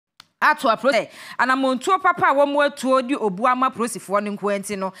ato aprose anamontuo papa wo mo atuo di obuama prosifo no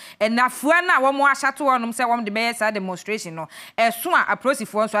nkwenti no enafua na wo mo ahyato wonom se wom de beye sa demonstration no eso a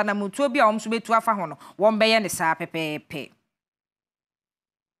aprosifo so anamontuo bi a wom so betu afa ho no wom beye ne sa pepepe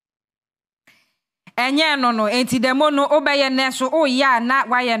enye no enti demo no obeye ne so o ya na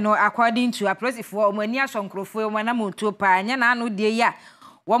waye no according to aprosifo omani asonkrofo omanamontuo pa enye na anu de ya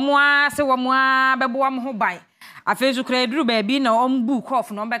womo a se womo a bebo wom ho ban afezu kra duru baabi na ombu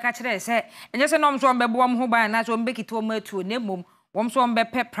cough no mbeka kire se enye se no omso ombebo wom ho ban na so ombekito omatu ne mom wom so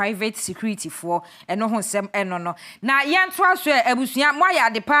ombepe private security for eno ho nsem eno no na yento aso abusua mo ya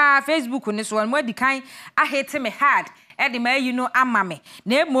de pa Facebook ni so mo dikan a hate me hard edi ma yi no amame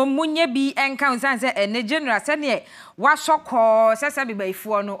na emom munye bi enka nsanse ene general se ne wasokọ sese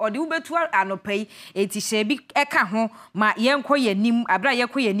bibaifo no odi ubetu anopai eti shebi eka ho ma yenko yanim abra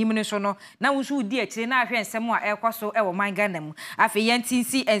yeko yanim ne so no na wusu udi akire na ahwe nsem a ekoso ewo mangana mu afi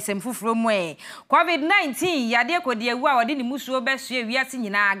yentinsi ensem fufuro mu covid-19 yade ekodi ewu a odi ni musuo beso ewiase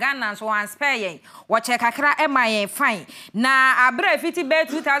nyina Ghana so wan spare yen wo che kakra ema yen fine na abra fiti be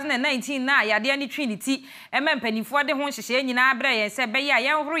 2019 na yade ani trinity emempanifo de ho nhyehyɛ nyina abra yen se be ya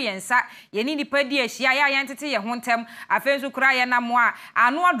yen horo yen sa yeni nipa di ahia ya yen tete ye ho ntem afenzu kura ye na mo a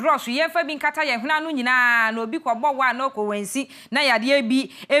anu odros ye fa bi nkata ye huna no nyina na obi kɔbɔ wa na okɔwansi na yade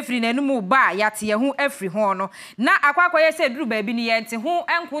bi efri nanum ba yate ye ho afri ho no na akwakoye se duru ba bi ni ye nte ho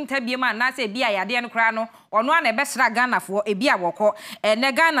enkunta bi ma na se bi a yade no kura no ono na ebesra Ghana fo ebi a wokɔ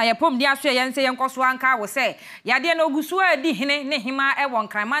ne Ghana ye pom di aso ye nse ye nkoso anka wo se yade na ogusu adi hene ne hima e won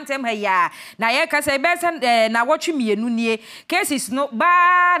kramantem ha ya na ye kasa ebese na wotwemienu nie cases no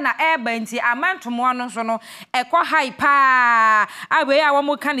ba na eba nti amantomo no so no ekɔ high pa awe a wo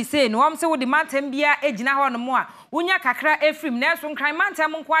mo kan se no wom se wo de mantem bia egina ho no mo a unya kakra efrim na so nkran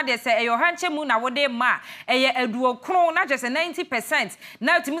mantem nko ade se eyo hanche mu na wode ma eye aduokron na jese 90%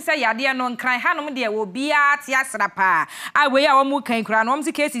 na timi se yade no nkran hanom de wo bia ate asra pa awe a wo mo kan kura no wom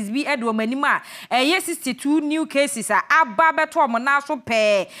se cases bi edo manim a eye 62 new cases a aba beto mo na so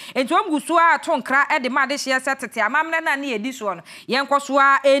pe enti wom gusu a to nkra ede ma de hye setete amamna na na edi so no yenkoso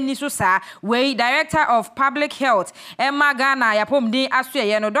a eni so sa we director of public health Emma Ghana yapom din aso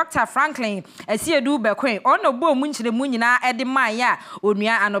ye no Dr. Franklin Asiedu Bekwen ono bo mu nkyire mu nyina ede man ya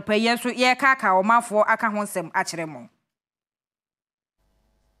onua anopa ye so ye kaka omafo aka ho nsem akire mo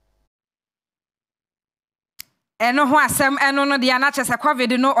eno ho asem eno no de ana chese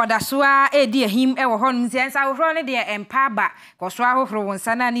covid no odaso a edi ahim e wo ho no nsiansa hohoro ne de empaba koso ahohoro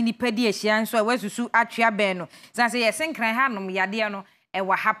wonsa na ni nipa di ahia nso a wasusu atwea ben no sanse ye senkran hanom yade no e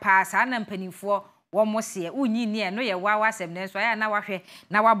wa hapa sa na mpanimfo wo mo se unyi ni no ye wa wasem ne so ya na wahwe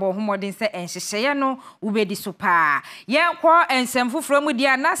na wabɔ homodin se enhyehyeye no ubedi so pa ye kɔ ensem fufuro mu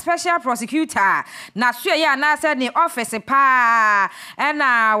dia na special prosecutor na so ye na se ni office pa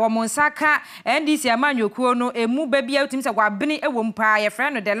na wo mo nsaka NDC amanyokuo no emu babia utim se wabene ewo mpa ye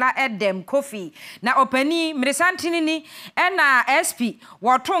frɛ no de la edem kofi na opani mresantini ni na SP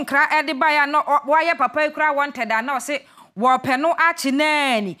wo tonkra ede ba ya no wo ye papa ikura wanted na o se wo peno achi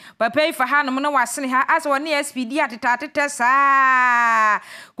nani papa ifa hanom no wasene ha as woni SPD atete saa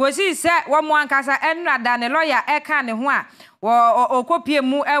kosi se wo mo ankasa enrada ne lawyer eka ne ho a okopie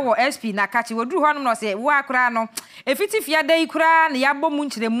mu ewo SP na kachi woduru honom no se wo akura no efiti fiada ikura na yabɔ mu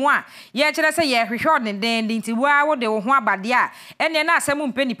nkyeremu a ye kyerɛ se ye hwehwɛ ne den nti wo a wo de wo ho abade a ene na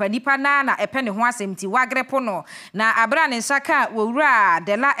asɛm mpanipa na epe ne ho asɛm ti wagrepo no na abra ne nsaka wowura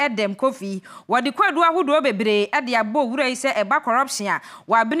de la edem kofi wode kwadu ahodo bebre ede abɔ wura yi se eba corruption a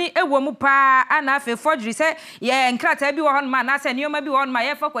wabene ewo mu pa ana afi forgery se ye nkrata bi wo honom na se nioma bi wo honom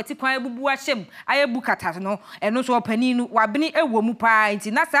ye fa kwati kwan abubu ahyem ayebu kata no eno so opani no wabene ewo mu pa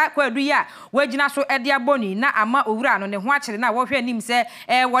nti na sa kwadu ya wagina so ede abɔni na ama owura no ne ho akere na wo hwɛ nim se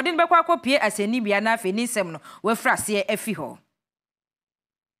wode bekwa akopie aseni bia na afi ni nsɛm no wafrase afi hɔ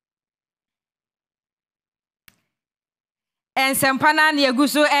ensempana na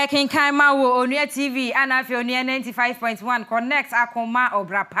eguso ekenkan ma wo Onua TV anafi Onua 95.1 connect akoma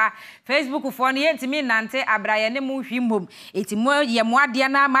obrapa Facebook fo no yentimi nante abraye ne mu hwimom etimo ye moade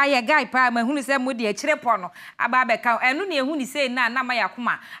na ma ye guy pa ma hunu se mo de akire po no aba beka enu na ehuni se na ma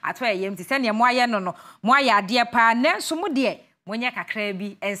yakoma ato yem ti se ne mo aye no no mo aye ade pa nanso mo de monye kakra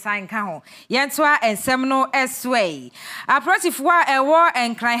bi ensan ka ho yentoa ensem no esway aprotifo ewo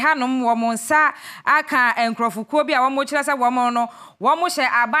enkran hanom wo monsa aka enkrofukwo bi a wo mo kire se wo mo no wo mo hye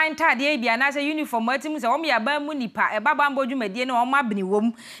aban tade bia na se uniform atim se wo mo yaban mu nipa ebaba mbodwumadie ne wo mo abene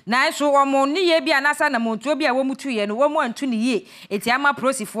wom na so wo mo ne ye bia na sa na montuo bi a wo mo tuye no wo mo antu ne ye etiama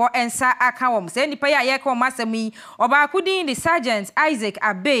prosifo ensa aka wo se nipa ya ye ka wo masami oba akudin the sergeant Isaac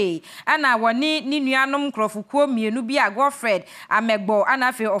Abe ana woni ni nuanom krofukwo mienu bi a Godfred amegbo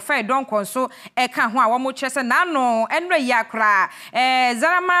anafe ofa don konso eka ho a wo mo kyese na no enra yakra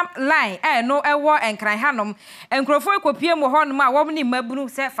zarama line no ewo enkran hanom enkrofo ekopie mo honom a wo ni mabunu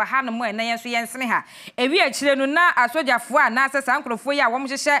se fa hanom na yenso yensene ha ewi akire no na asojafo a na asesa enkrofo ya wo mo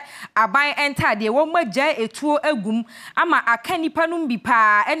hyehye aban entade wo magya etuo agum ama aka nipa no mbi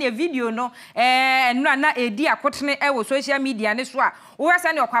pa ene video no enra na edi akotene ewo social media ne so a wo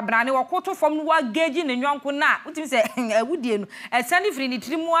asa ne okwabrane wo koto fom no wa geji ne nyonko na utim se awudie no esane firi ni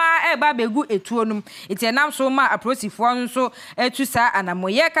tirimu a eba begu etuo num itienam so ma aprosifo nso etu sa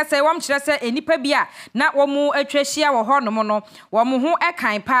anamoye kasa wom kire se enipa bia na womu atwahia wo honom no womu ho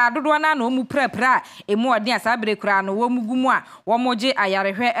ekan pa dodo na na omu prapra emu ode asabere kura no womu gumu a womu je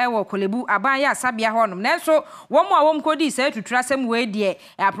ayarehwe ewo kolebu aban ya asabia honom nanso womu a wom kodi se tuturasem we die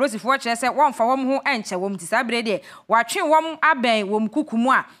aprosifo kire se womfa womu ho enche wom ti sabere die watwe wom aben wom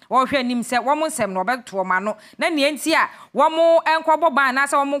kukumu a wo hwe nim se wom nsem no obeto ma no na ne enti a womu enkobo ban na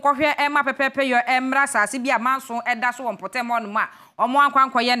se womu kohwe ema pepepe yo emra sase bia manso eda so wompotem honom a omo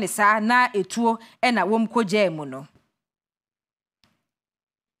ankwankoye ne sa na etuo na wom koje mu no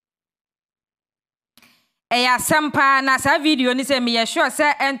eya sampa na sa video ni se me ye sure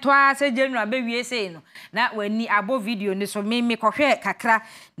se entoa se January be wie se no na wani abo video ni so me kohwe kakra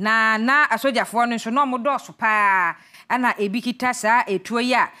na asojafo no so no mo do so pa ana ebikita sa etuo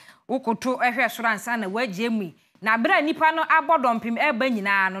ya ukoto ehwe soro ansa na waje mu na bra nipa no abodompim eba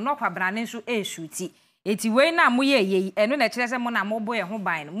nyina no nokwabrane nso eshuti eti we na mo ye eno na kire se mo na mo boye ho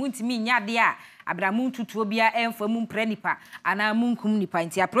ban no muntimi nyade a abramu tutuo bia emfa mu mpra nipa ana munkum nipa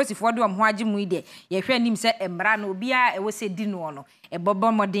nti aprosifo de omho age mu ide ye hwe nim se embra no bia ewo se di no no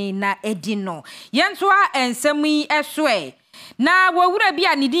ebobo modin na edi no yenso a ensam yi esoe na wowura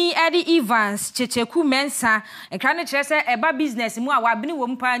bia nidin Eddie Evans checheku mensa ekra ne kire se eba business mu a wabene wo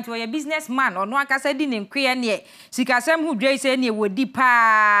mpa nti oye businessman ono akasa di ne nkwe ne sikasem hu dwei se ne wodi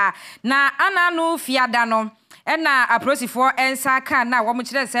pa na ana no fiada no ena aprosifo ensa ka na wo mo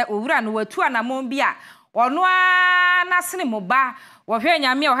kire se owura no watu anamon bia ono na sene mo ba wo hwe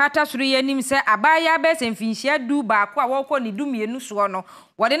nyame o hata suru ye nim se abaya be se mfinhia du ba ko a wo ko ni du mienu so no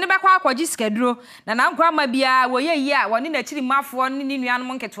wode ne bekwa akwaji skeduro na nankwa ama bia wo ye yi a woni na chiri mafo ni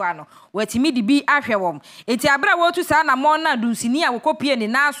nuanom nketo no watimi di bi ahwe wom enti abra wotu sa na mon na dusini a wokopie ni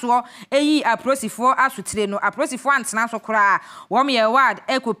naso eyi aprosifo asotire no aprosifo antena so kora wom ye ward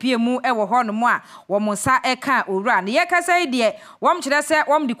ekopie mu ewo ho no mu a wom sa eka owura ne ye kasa ide wom kire se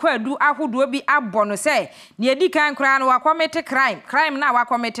wom di kwadu ahodo bi abbo no se ne edi kan kora no wakomete crime na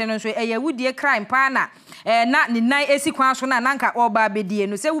wakomete no so eyawudie crime pa na na ni nan esi kwan so na nanka oba bedie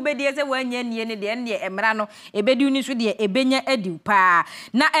no se wubedie se wanya nie ne de ne emra no ebedi uni so de ebenya adi pa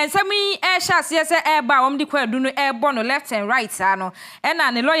na ensam yi hyase se eba wom di kwadu no ebo no left and right no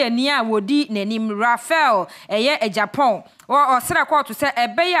na ne lawyer ni a wodi nanim Rafael eye Japan o sra court se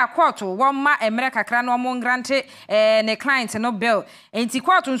ebe ya court won ma emre kakra no mo grante ne client no bill enti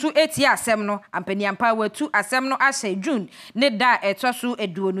court nso eti asem no ampani ampa watu asem no ahye June ne da etoso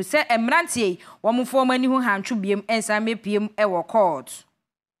eduonu se emrantie wom fo mani hu hantwu biem ensa mepiem ewo court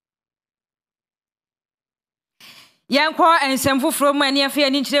Yanko ensemfu from ani afia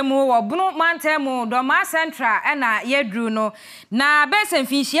ni kiremu wo bunu mantemu do ma central na yedru no na besen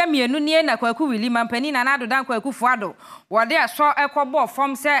finhia mienu nie na kwaku wili mampani na nadodan kwaku fuado wo de so ekobo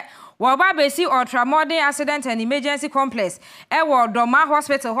form se wo ba besi ultramodern accident and emergency complex wo Doma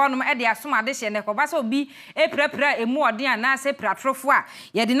hospital honum de asomade hye ne ko ba so obi eprepra emu ode ana se pratrofo a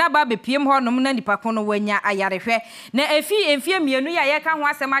ye de na ba bepiem honum na nipa kono wanya ayarehwe na enfie mienu ya ye ka ho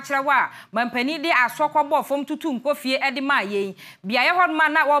asem akere wa mampani de asokọbọ fom tutu nkofie de ma yen bia ye honum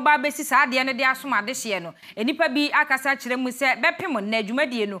na wo ba besi sa de ne de asomade hye no enipa bi akasa kire mu se bepem na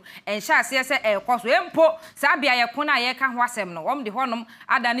adwumadie no enhya ase se ekoso empo sa bia ye ko na ye ka ho asem no wom de honum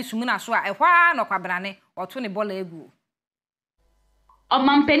ada ne sumu na so a ehwa no kwabrane oto ne bola egu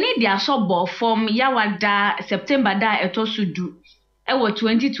Omampeni di asobo form yawada September da etosudu ewo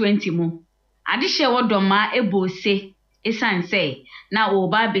 2020 mu adihye wodoma ebose esanse na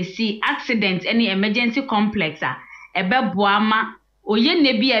oba besi accident any emergency complex a ebeboama oye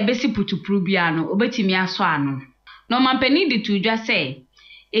ne bi ebesi putupru bia no obetimi aso ano no omampeni di tudwa se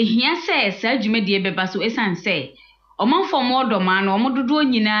ehia se sa dwumedie beba so esanse omanfom wodoma na omododo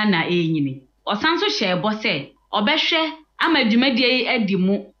nyina na enyini osanso hye ebo se obehwe amadwumadie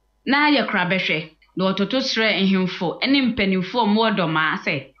adimu na ayekra behwe na ototo sre ehimfo ene mpanimfo wodoma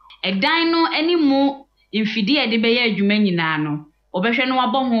se edan no animu infidie de beye adwuma nyina no obehwe no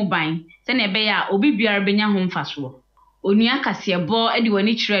wabọ ho ban se na ebe ya obi biara benya ho mfaso onua kasebo edi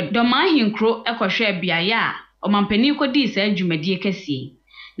wani kire doma ahinkro ekohwe bia ya omampani kodi se adwumadie kasie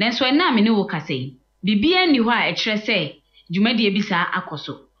nanso na me ne wo kase bibia ni ho a ekire se dwumadi bi saa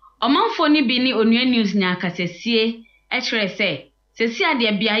akoso omanfo ni bi ni Onua News nya akasesie ekire se sesi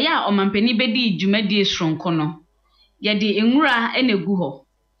ade bia ya omampani bedi dwumadi sronko no ye de enwura enegu ho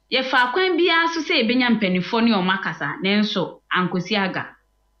ye fa kwan bia so se ebenya mpanifo ne omakasa nenso ankosi aga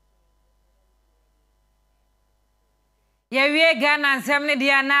Yewie Ghana nsem ne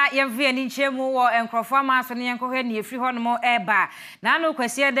dia na yemfie ni nchemu wo enkrofo ma so ne yenkohwe ne efri ho no mo eba na no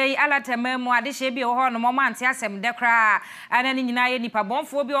kwasie dai alatamamu adehye bi wo ho no mo mante asem de kra ana ne nyina ye nipa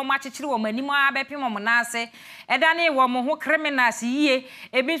bonfo bi wo ma chechire wo manim abepem mo na ase eda ne wo mo ho criminals yie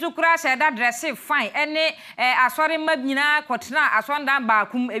ebi so kura sha da dress fine ene asore ma nyina kotena asonda ba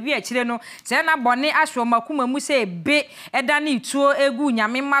kum ebi akire no se na bone ahwo makuma mu se be eda ne ituo egu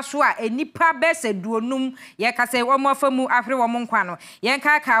nyame maso a enipa bese duonum ye kase wo mo afamu afre wo nkwa no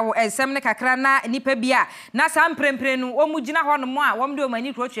yenka ka wo ensem ne kakra na nipa bia na samprempre no wo mu gina ho no mo a wo mde o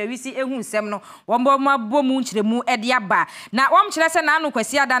mani krotwa wisi ehu nsem no wo mbo mu nkyeremu ede aba na wo mkyere se na anu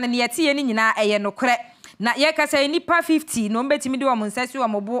kwasi ada ne yete ye ni nyina eye no kre na ye kasa nipa 50 no mbetimi de wo nsasi wo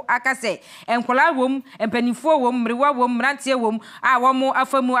mobo akase enkola wom empanifo wom mrewa wom mrantie wom a wo mu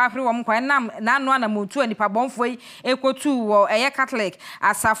afamu afre wo nkwa na anu ana motu nipa bonfo yi ekotu wo eye Catholic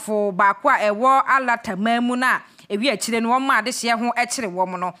asafo baako a ewo alatamamu na ewi akire no wom ade hye ho ekire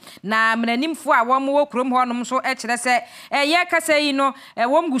wom no na mranimfo a wom wo krom ho nom so ekire se ye kasa yi no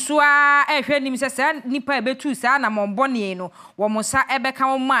wom gusu a ehwe nim se sa nipa ebetu sa na mombone no wom sa ebeka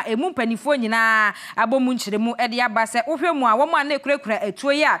wom a emu panifo nyina abomu nkyeremu ede aba se wohwemu a wom a na ekurakura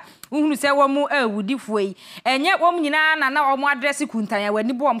etuo yi a uhunu se wom awudifo yi enye wom nyina na wom address kuntan ya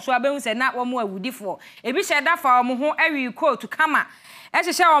wani bo wom so abehu se na wom awudifo ebi hye dafa wom ho awi coat kama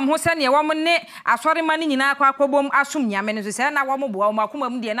ehye wom ho se ne wom ne asore mani nyina akwa asum nyame no se na wom bo wom akoma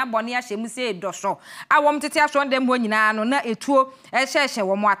mu de na bone ahye mu se doso a wom tete aso ndem ho nyina no na etuo ehye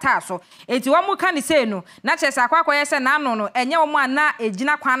wom ataso eti wom ka ne se no na chese akwa ye se na ano no enye wom a na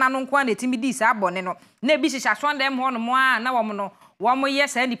ejina kwana no nko na etimi di sa bone no na ebi hye aso ndem ho no mo a na wom no wom ye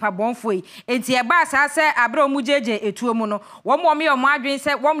se nipa bonfo yi enti e ba sa se abra omu jeje etuo mu no wom ye omu adwen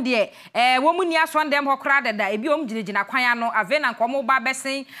se wom de wom ni aso ndem ho kra dada ebi om ginegina kwan no ave na nkomo ba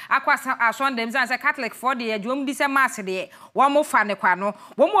besen akwa aso ndem zan se Catholic for de adwom di se mass de wom fa ne kwa no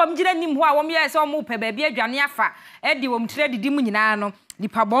wom gira nim ho a wom ye se wom pe ba bi adwane afa e de wom tire didi mu nyina no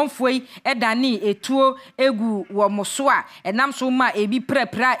nipa bonfo yi edani etuo egu wo moso a enam so ma ebi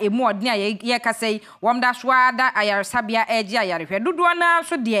prapra emu odne a ye kasai wom da so ada ayarsabia eje ayarehwe dodo na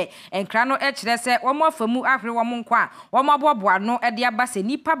so de enkra no ekire se wom afamu ahre wom nkwa wom aboboa no ede aba se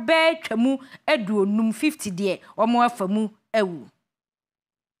nipa ba twamu aduonum 50 de wom afamu ewu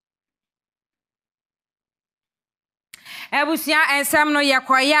ebusia ensam no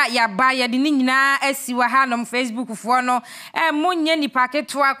yakoya yaba yade ni nyina asiwa ha no Facebook fo no monye nipa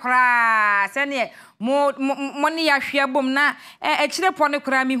keto akra se ne mo ne ya hwe bom na ekire po ne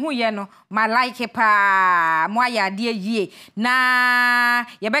kra mi hu ye no ma like pa mo ayade yie na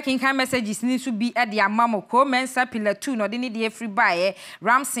ye bekin kan messages ni so bi e de amamo ko mensa pillar 2 no de ne de free buy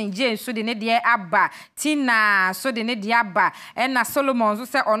Ramson Jane so de ne de aba Tina so de ne de aba na Solomon so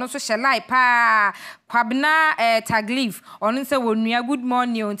se ono so shelai pa kwabna taglive ono se wonua good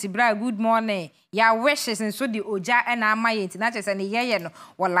morning onti bra good morning ya wishes and so the oja na amaye ntina chese ne yeye no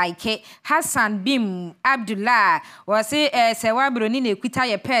wo like Hassan Bim Abdullah wo se sewabro ni na ekuta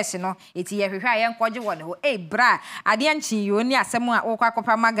ye purse no eti ye hwehwa ye nkoje wo ne ho bra ade anchi yo ni asem a wo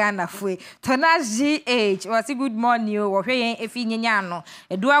kwakopa magana fue Tona GH wo se good morning wo hwe yen efi nyenya no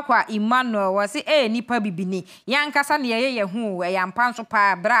edu akwa Emmanuel wo se nipa bibini yankasa ne yeye hu ya mpanso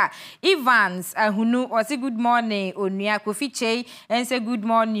pa bra Evans ahunu wo se good morning onua Kofi Chei ense good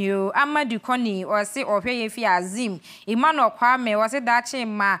morning Amadu Koni or say or pay fi azim Emmanuel Kwame was it that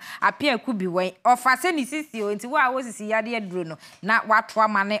ma appear could be way of a seni sisi o nti wa wo sisi yade aduro no na watwa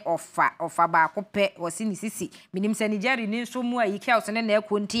mane ofa ba kope was ni sisi minim se Nigeria ni so mu ayi kels ne na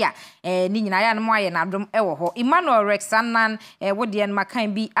ekonti a ni nyina ya no mo aye na dom ewo ho Emmanuel Rexanan wodi en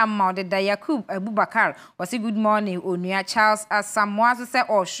makan bi amma de Yakub Abubakar was good morning onua Charles Asamoah so se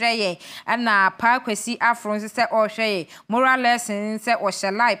o hweye na pa kwasi afron so se o hweye moral lesson se o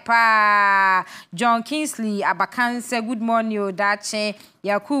shelai pa John Kingsley Abakan say good morning Odache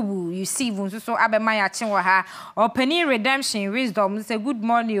Yakubu you see so abema ya chenwa ha Opening Redemption Wisdom say good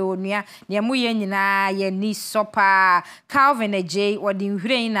morning onua ne mu ye nyina ye ni sopa Calvin J odin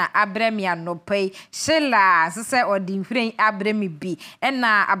hwren na abremi anopai Sheila so say odin hwren abremi bi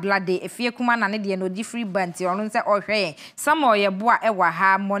na ablade efie kuma na ne de no di free banti ono say ohwe Samuel ye boa ewa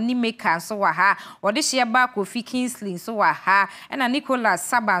ha money maker so wa ha ode hye ba Kofi Kingsley so wa ha na Nicholas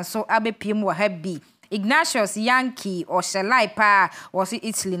Saban so abepiem wa ha bi Ignatius Yankee Oshelai pa was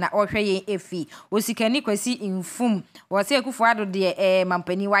Italy na ohwe efi osikani kwasi infum was Ekufuado de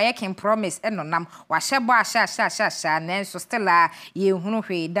mampani waye can promise enonam wahebo asha nenso stella ye hunu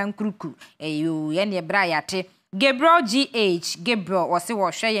hwe dan kruku eyo ye ne bra yate Gabriel GH Gabriel wase wo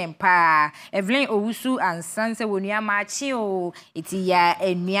hwe pa Evelyn Owusu ansanse wonua Maakye o eti ya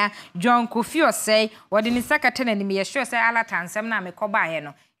enua John Kofi osei wode ni sakata na nim ye hwe osei alatansem na mekoba he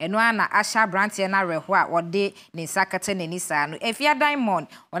no eno ana asha brantie na reho a wode ni sakata na ni saa no Efia Diamond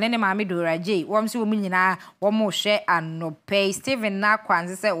one ne maame Dora J wom se wom nyina wom hwe anope Steven na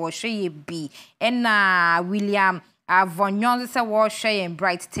kwanze se wo hwe ye bi ena William Avonyon se wo hwe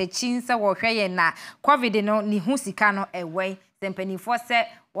bright techin se wo hwe na covid no ni hu sika no ewe sempanifo se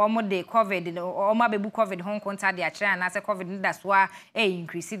wo de covid no o ma bebu covid hon konta de a kire na se covid no da so a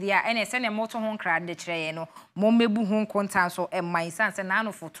increase dia ene se ne moto hon kra de kire no mo mebu hon konta so e man sanse na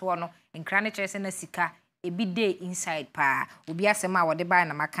no foto no nkra ne kire se na sika ebi day inside pa obi asema wode ba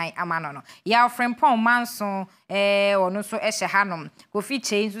na makan amano no ya frempon manso ono so ehye hanom Kofi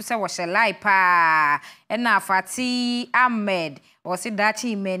Chain so se wo hye lai pa na Fati Ahmed o se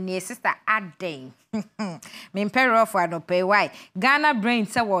dachi meni sister Aden me imperial for no pay why Ghana brain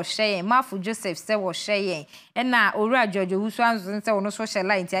se wo hye Mafu Joseph se wo hye na Owura George Wusu anzo se ono so hye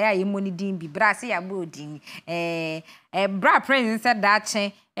lai ntia ya yemoni din bi bra se ya gbo din bra prince se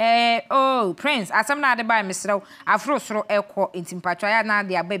dachi oh Prince asam na ade ba mesrew afro soro ekọ ntimpatwa ya na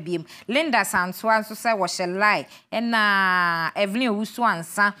ade ababiem Linda Sanso anso se wo hye lai na Evelyn Owusu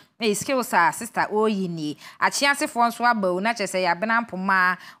ansa skills sister oyini achiasefo nso aba na chese ya bena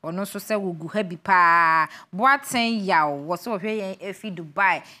mpoma ono so se wogu ha bi pa boaten yawo wo so hwe yen efi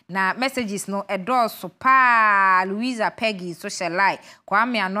Dubai na messages no edoso pa Louisa Peggy so hye lai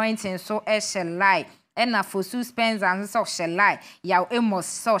Kwame Anointing so hye lai ena Fosu Spence and so shelai ya emos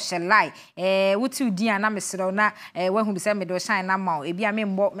so shelai wuti udi ana mesro na wahu se me do shine na ma e bia me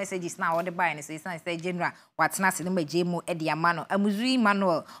mbo messages na wo de buy ne say general watena se ne maje mu e de amano Amuzui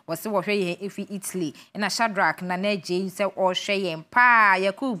Emmanuel wo se wo hwe ye efi Italy ena Shadrack na na je se o hwe ye pa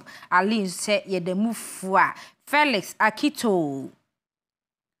Yakub Ali se ye de mufua Felix Akito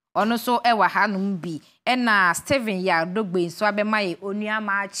ono so ewa hanum bi ena Steven ya dogbe so abemaye Onua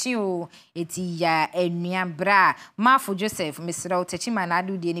Maakye o eti ya enua bra Mafu Joseph Misra Otechima na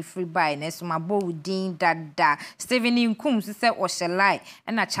adu de ni free buy na so mabo udin dada Steven Nkum so se Oshelai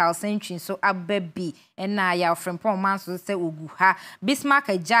ena Charles Entwin so ababi ena ya Frempon man so se oguha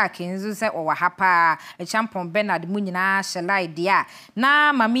Bismarck Jack nzo se owahapa Champon Bernard munyina Shelai dia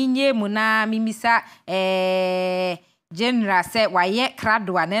na maminye mu na mimisa General say waye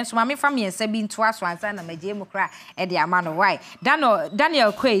krado anenso ma me fa me nsa bi nto aso ansa na maje mu kra e de ama no why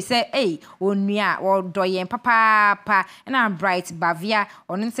Daniel Kwei say onua wo doyen papa na Bright Bavia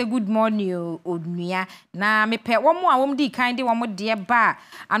ono say good morning onua na me pe wo mo a wo di kan de wo mo de ba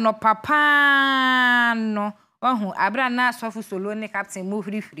ano papa no ohu abra na sofu solo ne captain mo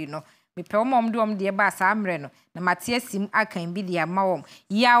hurihuri no me pe wo mo de wo de ba sa amre no na Matiasim akan bi de ama wo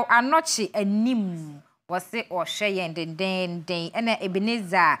yaw anochi anim wase o hyeyen den ena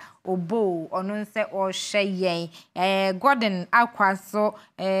Ebenezer Obo onu nse o hyeyen Gordon akwaso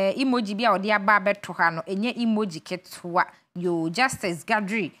emoji bia odi aba beto ha no enye emoji ketwa yo Justice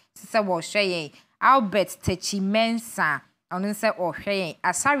Gadri se wo hyeyen Albert Techimensa onu nse o hyeyen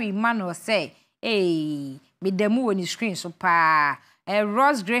Asari Emmanuel se medemu woni screen so pa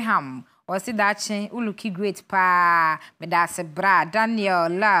Rose Graham wase dachi uluki great pa medase bra Daniel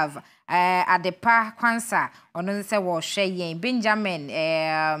Love adepa kwansa ono se wo hyeyen Benjamin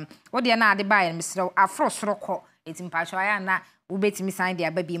wode na ade ba mesro afro soroko etimpacho aya na ubetimi san de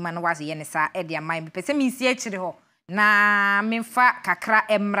ababi ma no wase ye ne sa e de amai pese mi si akire ho na memfa kakra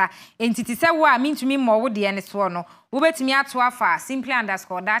emra entiti se wo a mintumi mo wo de ne so no ubetimi ato afa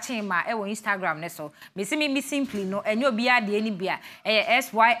simply_dachi ma e wo Instagram ne so mi simply no enye obi ade ni bia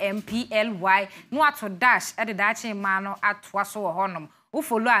SYMPLY no ato dash e de dachi ma no ato aso wo honom wo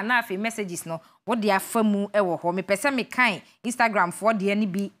follow na afi messages no wo de afamu e wo ho me pese me kan Instagram for de ni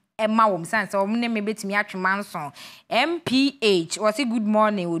bi Emma wom sanse wom ne me betimi atwema nson MPH wo say good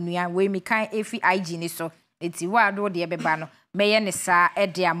morning onua we me kan efi IG ni so eti wa do de beba no meye ne sa e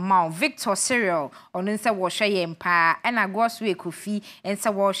de amount Victor Serial ono nse wo hyeyen pa na Goswe Kofi nse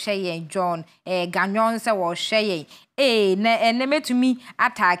wo hyeyen John Ganyon nse wo hyeyen na ene metumi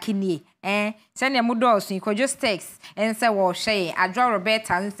attack ni se ne mo do so ikojo stakes nse wo hyeyen Adwo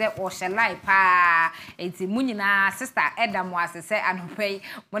Roberta nse wo hyelai pa eti munyina sister Edam asese anopei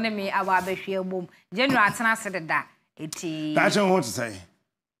mo ne me awa behwe bom January atena sededa eti That's what to say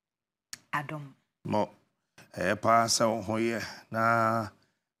Adam mo pa sa ho ye na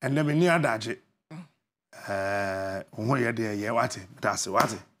ene me ni adaje Oho ye de ye wate that's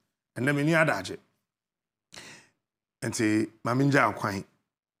wate and then many adaje enti maminja akwan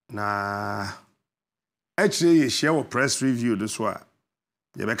na actually ye share a press review this one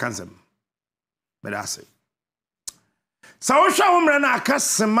ye be cancel but that's it sa wo hwa wo mra na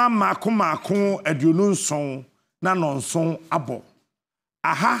akasema mako aduonu nson na nonson abo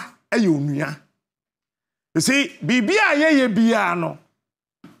aha aye onua you see bibia ye bia no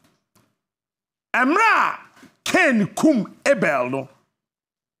emra Ken kum Abel no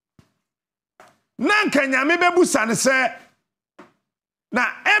nanka nyame bebusa ne se na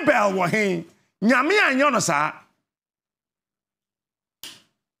Abel wo hen nyame anyo no saa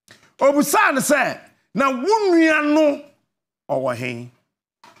obusa ne se na wonua no owo hen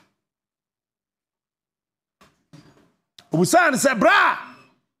obusa ne se bra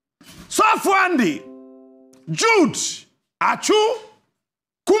sofo andi Jude achu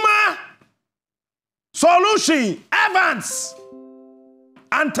kuma Solution Evans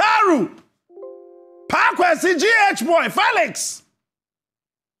Antaru Pakwesi GH boy Felix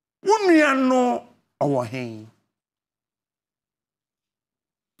Uniano Owahin.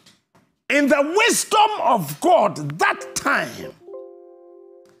 In the wisdom of God that time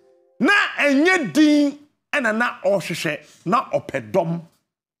na enye din ena na ohwehwe na opedom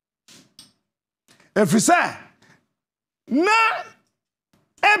efise na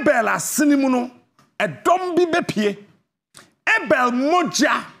Abel asinimu no edom bi bepie Abel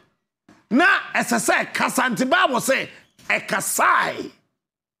moja na esese kasante Bible say ekasai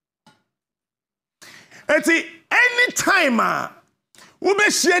eti anytime wo be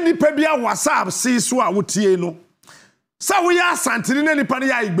hie nipa bia WhatsApp si so a wotie no sa wo ya asantini na nipa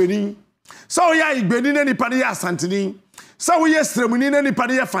ya igbeni sa wo ya igbeni na nipa ya asantini sa wo ya stremuni na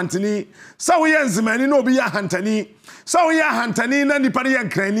nipa ya fantini sa wo ya nzimani na obi ya hantani sa wo ya hantani na nipa ya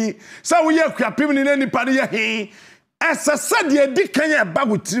nkrani sa wo ya kwapim ni na nipa ya he esese de dikan ya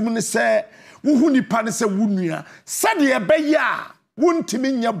bagotirim ne se wo hu nipa ne se wunua sade be ya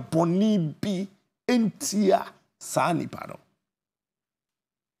wontimi nya boni bi entia sa nipa no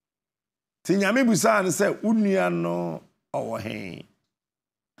ti nyame busa ne se wunua no owo he.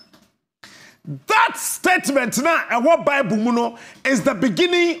 That statement na ewo Bible mu no is the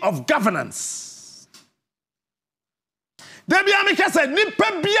beginning of governance. Debi amika say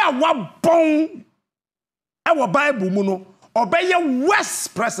nipa bia wabon ewo Bible mu no obeye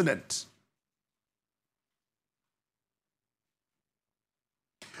West president.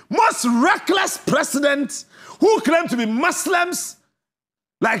 Most reckless president who claim to be Muslims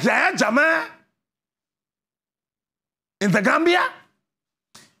like Yahya Jammeh in the Gambia.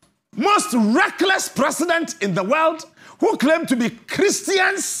 Most reckless president in the world who claim to be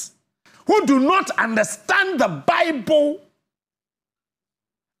Christians, who do not understand the Bible.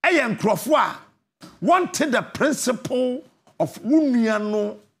 Ayan Krofwa wanted the principle of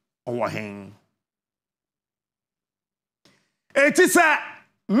Uniano Owahen. It is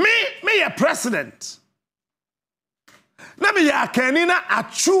me a president. Let me ya Kenina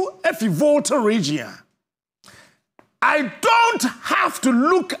Achu if you vote region. I don't have to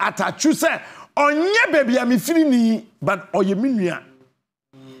look at her. You say, "Onye baby, I'm feeling but oye minya."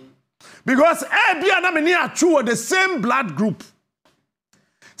 Because every na many are the same blood group.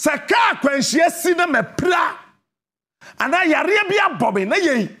 Saka kwenshie si na me pra. Ana yare bia bobe na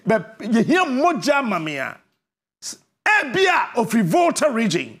ye hia moja mamia. Ebia of Revolta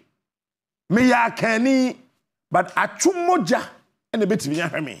region. Me ya kani but achu moja and a bit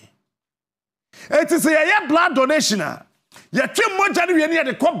me. It is a blood donation. Ya twi moja ni we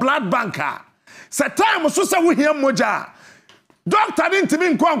de call blood banker. Se time so se we hia moja. Doctor didn't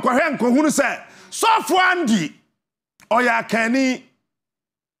mean nkwankwahwe nkohunu se sofo andi oya kani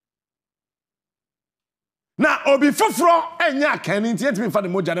na obi foforo enya kani nti yetimi fa de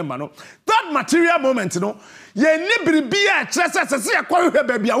moja de ma no. That material moment no ye ni biribia kire se yakwohwe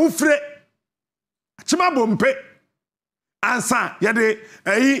ba bia wo fire chima bompe ansa ye de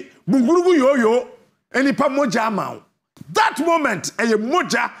bungurugu yoyo enipa moja amaw. That moment eye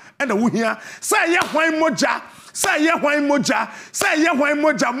moja and a wuhia say ye hwan moja say ye hwan moja say ye hwan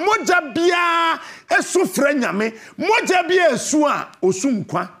moja moja bia esu frɛ nyame moja bia esu a osu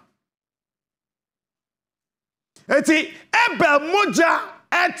nkwa eti Abel moja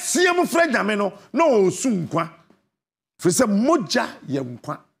etiem frɛ nyame no osu nkwa fi se moja ye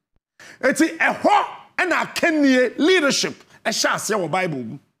nkwa eti ɛhɔ na akanie leadership ɛhyɛ ase wɔ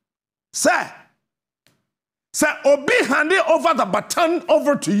Bible say obi hand over the baton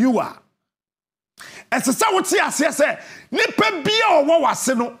over to you Esesa woti ase se nipa bia owo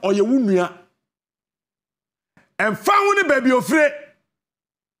wase no oye wunua emfa hu ne ba bi ofire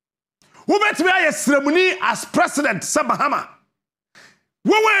Who bet me a ceremony as president Sabahama?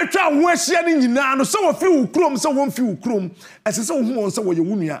 Wo twa ho ahia ni nyina no so wo fi ukrom so wo mfi ukrom ese so wo so wo ye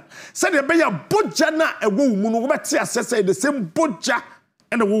wunua se de be ya boja na ewo mu no wo beti asese the same boja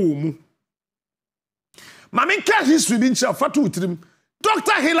and wo mu mama ka history bi ncha fatu utrim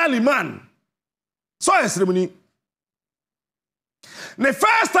Dr. Hilary Man so a ceremony the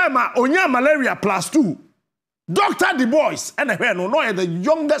first time onya malaria +2 Dr. Du Bois and no the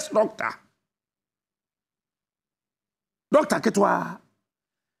youngest doctor Dr. Ketwa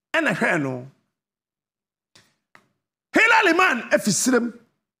and no Hilary Man efisirem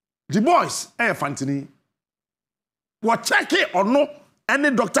Du Bois fantini what check it or no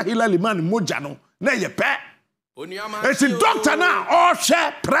any Dr. Hilary Man moja no na ye pe it's a doctor na or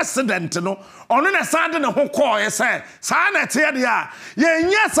share president no ono na sande ne ho call ye say sa na te dia ye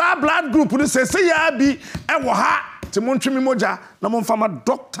nya sa blood group no say ya bi e wo ha ti montwe mi moja na momfama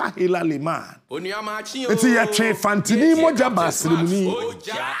Dr. Hilary Man it's ye twe fantini moja basrimuni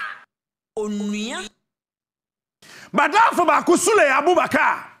Onua Badafo ba kusule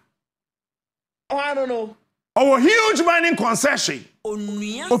Abubakar oh I don't know our huge mining concession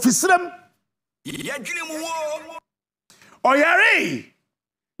Onua ofisirem yadwene mu wo oyare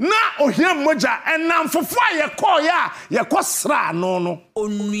na ohia moja enam fofo ye call ya ye kosra no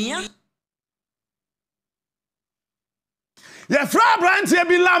Onua ye fra branch ye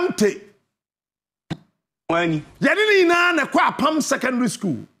bi lamte wani ye ni na na kwa pam secondary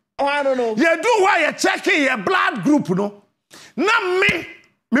school oh I don't know ye do why ye check your blood group no na me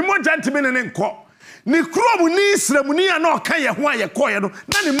moja ntime ne nko ni krom ni Israel ni na oka ye ho aye koye no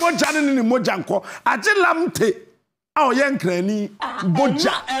na ni moja ni moja nko age lamte a o ye nkrani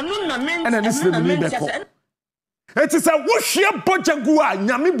boja enu na men ena ni Israel ni beko it is a wohwe boja gu a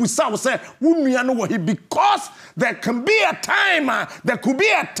nyame busa wo se wo nua no wo he because there can be a time there could be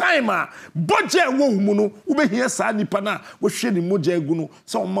a time boja wo mu no wo be hia sa nipa na wo hwe ni moja gu no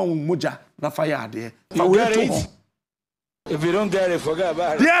so o ma wo moja na fa ya ade fa wo to if you don't get it forget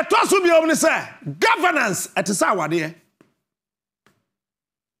about it yeah to so bi o ni say governance it is our de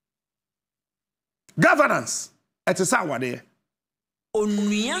governance it is our de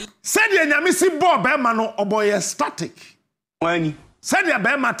Onua said ye nyame si bo be ma no oboye static wani said ye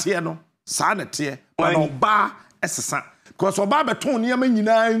be ma te no sa na te no ba esesa because oba be ton niam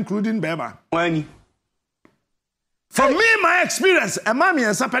nyina including be ma wani from me my experience e ma me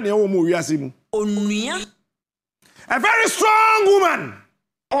ensa pe na wo mo wiase mu Onua a very strong woman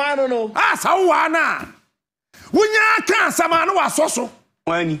oh I don't know sa wa na wunya kan sama no wasoso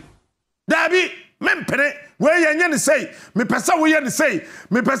wani dabi mempere we yenye ni say me pesa we ye ni say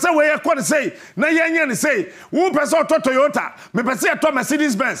me pesa we ye ko ni say na yenye ni say wo pesa to Toyota me pesa ye to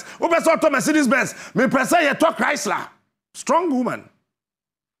Mercedes Benz wo pesa to Mercedes Benz me pesa ye to Chrysler strong woman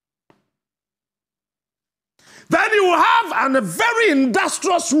then you have a very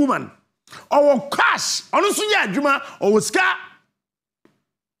industrious woman or cash onu so ye adwuma or ska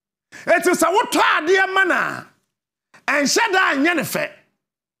it is a what ade mana en sheda anye ne fe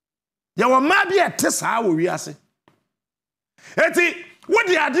ya wa ma bi etesa wo wiase eti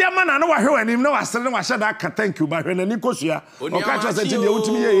wodi ade ama na wa hwe anim na wasere na wa hye da ka thank you ba hwe na ni kosua o ka cho se ti de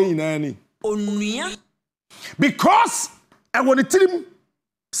wutimi ye nyina ni Onua because e woni tirim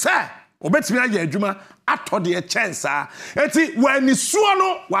say obetimi aya adwuma atode e chance eti wa ni suo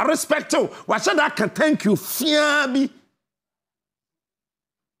no wa respect wa hye da ka thank you fia bi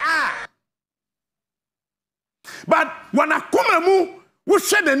but when akoma mu wo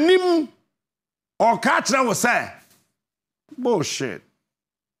hwe the nim or catch that was say bullshit.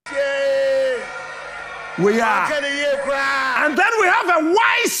 We are and then we have a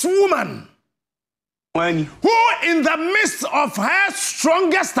wise woman wani who in the midst of her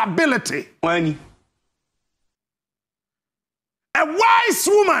strongest ability wani a wise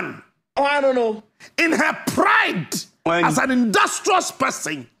woman oh I don't know in her pride wani as an industrious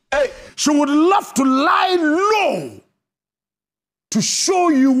person hey she would love to lie low to show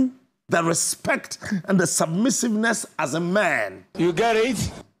you the respect and the submissiveness as a man. you get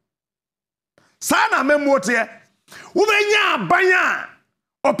it Sana memote ubenya abanya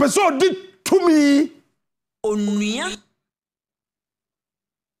opeso di tumi Onua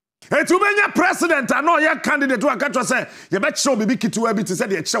etu ubenya president ano ya candidate wa katwa say ye be kire obibi kituwa bi ti say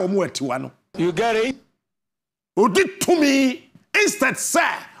de kire omo atiwa no you get it odi tumi instead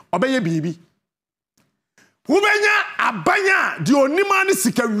say obeye bibi ubenya abanya di onima ni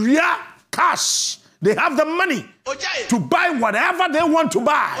sikawia cash they have the money to buy whatever they want to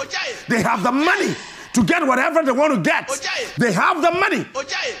buy they have the money to get whatever they want to get they have the money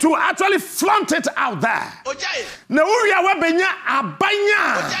to actually flaunt it out there na uria wabenya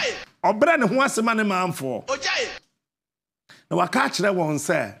abanya Obra ne ho asema ne manfo. Na waka kire won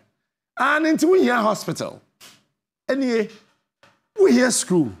say, and into we here hospital. Enie, we here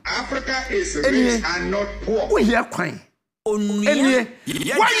school. Africa is rich and not poor. We here kwan. Enie,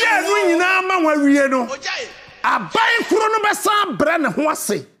 why you nyina ma wawie no? Aban kuro no besa bra ne ho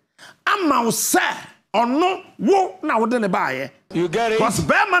ase. Ama wo say, ono wo na wo de ne baaye. You get it? Cause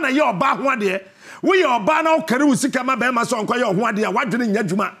be man na ye oba ho ade. We your oba na okare wo sika ma be ma so onko ye ho ade a wadwene nya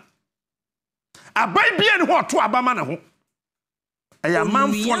dwuma. Aban bia ne ho to abama na ho. Eya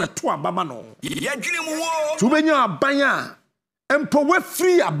manfo na to abama no. Ye dwene mu wo. To benya aban a empo we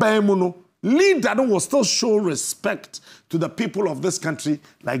free aban mu no. Leader will still show respect to the people of this country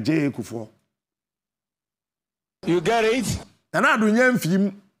like J.A. Kufuor. You get it? And I do nyam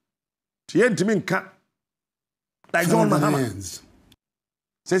film. Tientiminka. Like John Mahama.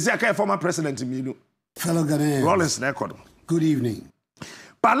 Says I former president in Fellow Ghanaians, Rollins record. good evening.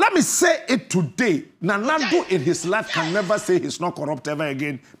 But let me say it today. Nanado in his life can never say he's not corrupt ever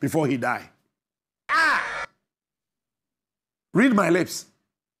again before he die. Read my lips.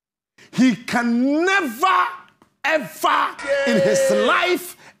 He can never, ever in his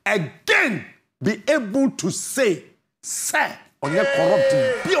life again be able to say, sir, on your corrupt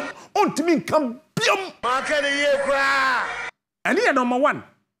biom, on to me come biom. And here, number one.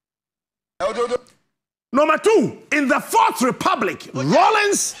 Number two, in the Fourth Republic,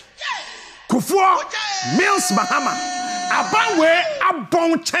 Rollins, Kufuor, Mills, Mahama, Abanwe,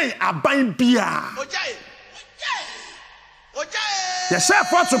 Abon Chain, Aban Bia. Yes, sir,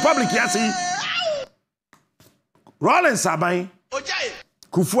 Fourth Republic, yes, Rollins Aban,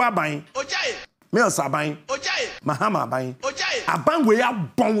 Kufuor Aban, Mills Aban, Mahama Aban, Abanwe,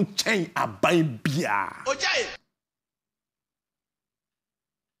 Abon Chain, Aban Bia.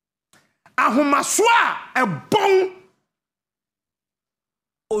 Ahomaswa e bon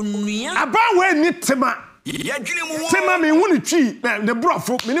Onua abawe ni tema ye dwene mu wo. tema me hu ni twi ne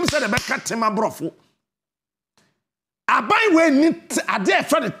brofo menim se de beka tema brofo abawe ni ade e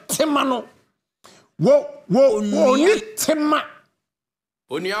fa de tema no wo ni tema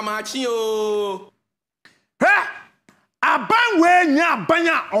Onua Maakye o. abawe nya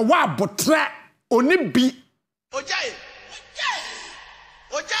abanya owa abotre oni bi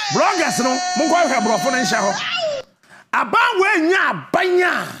bloggers no mungo hwe brofo no nhye ho aban we nya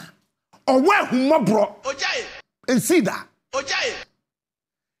abanya owa humobro ensida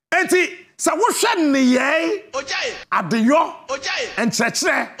enti sa wo hwe ne ye adeyo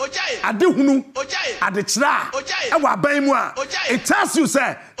enkyekere adehunu adekira e wa aban mu a it tells you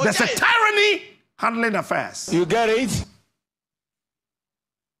say there's a tyranny handling affairs. You get it?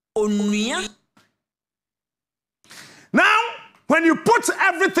 Onua. Now when you put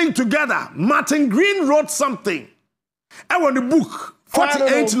everything together, Martin Green wrote something. And when the book,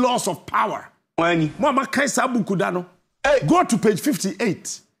 48 Laws of Power. When Mama Kaisa Bukudano. Go to page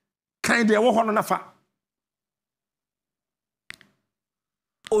 58. Kind of WOHO nafa.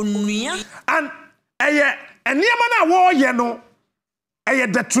 Onua. And Niamana war yeno.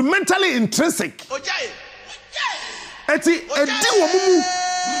 Detrimentally intrinsic. And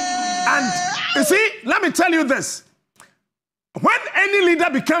you see, let me tell you this. When any leader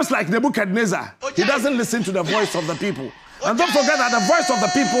becomes like Nebuchadnezzar, he doesn't listen to the voice of the people. And don't forget that the voice of the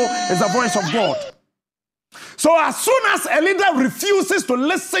people is the voice of God. So as soon as a leader refuses to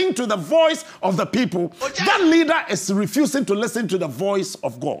listen to the voice of the people, that leader is refusing to listen to the voice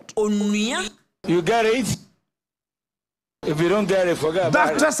of God. Onua. You get it? If you don't get it, forget about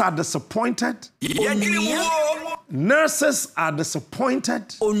it. Doctors are disappointed. Nurses are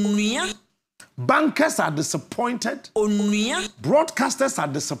disappointed. Onua. Bankers are disappointed. Onua. Broadcasters are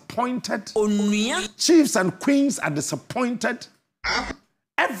disappointed. Onua. Chiefs and queens are disappointed.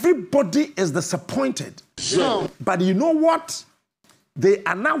 Everybody is disappointed. So. But you know what? They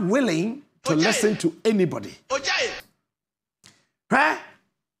are not willing to listen to anybody.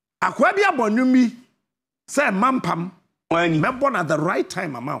 Akwabia Bonyumi say mampam when me born at the right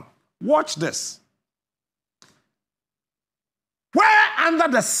time amount. Watch this. Where under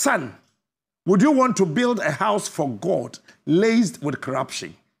the sun would you want to build a house for God laced with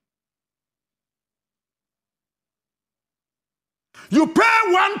corruption? You pay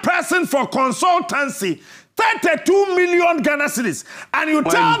one person for consultancy, 32 million Ghana cedis, and you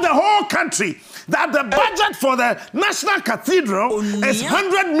tell the whole country that the budget for the National Cathedral is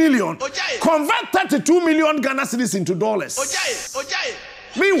 100 million. Convert 32 million Ghana cedis into dollars.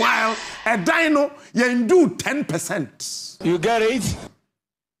 Meanwhile, a dino, you do 10%. You get it?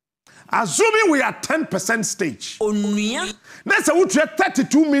 Assuming we are 10% stage. Let's say we trade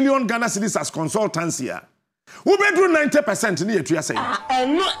 32 million Ghana cedis as consultants here. Who be do 90% ni etua say?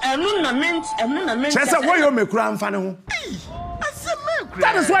 Enu na men. Chese wo yo mekura mfa ne ho.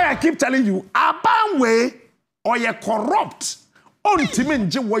 That is why I keep telling you, Abanwe or ye corrupt. Ontimi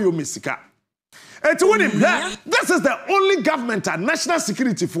nje wo yo mesika. This is the only government and national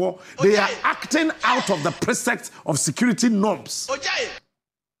security for they are acting out of the precepts of security norms.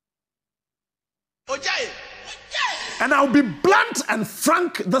 And I'll be blunt and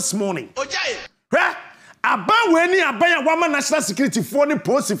frank this morning. Abanwe ni abaya wama national security for ni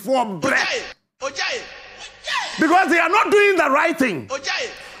posi for bread. Because they are not doing the right thing.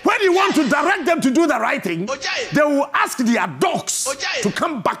 When you want to direct them to do the right thing, they will ask their dogs to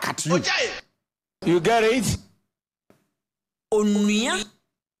come back at you. You get it? Onua.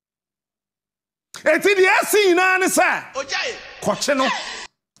 Eti di esi ina ne sa. Kocheno.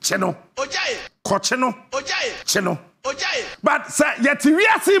 Cheno. Kocheno. Cheno. But say yeti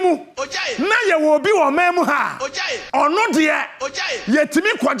wiase mu. Na ye wo bi wo memu ha. Ono de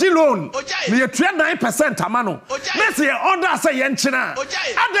yetimi kwaji loan. Na yetua 9% amano. Na say order say ye nchina.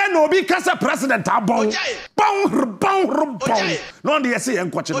 Ade na obi kasa president abon. Bon. No de say ye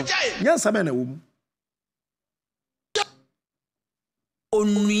nkocheno. Nyansa be na wo mu.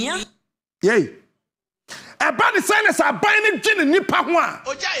 Onua. Yay. Eba ni say na sa ban ni gini nipa ho a.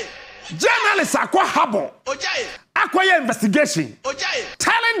 Journalists akwa habo. Acquire investigation.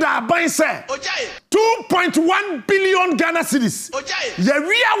 Telling the Aban say 2.1 billion Ghana cedis.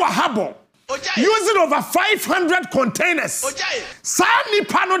 Yeria wa habo. Using over 500 containers. Sa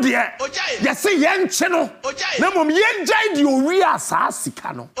nipa no de. Yes yen cheno. Na mom yen jai di oria sa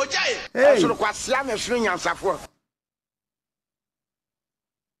sika no. Hey.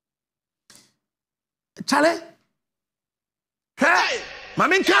 Chale. Hey.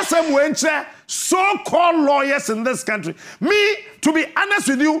 Mami kasem wenche so-called lawyers in this country. Me, to be honest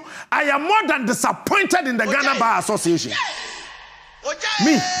with you, I am more than disappointed in the Ghana Bar Association.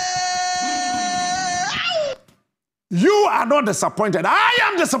 Me. You are not disappointed. I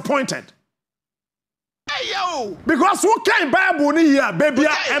am disappointed. Because who can Bible ni here, baby?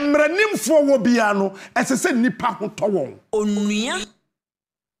 Emrenim for wobiano, as I said, nipa hutowon. Onua.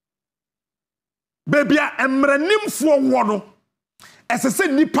 Baby, emrenim for wono. As I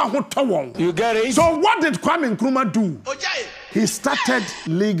said, nipa hutowon. You get it? So what did Kwame Nkrumah do? He started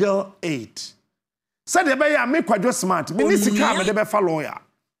legal aid. Said the bay make quite smart. Minisika me de lawyer.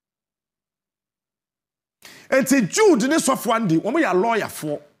 And say Jude this of one day, when we are lawyer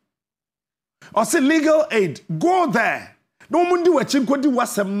for. Or say legal aid, go there. No mundi we chinko di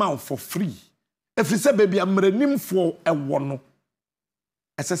wasem for free. If you say baby I'm renim for a wono.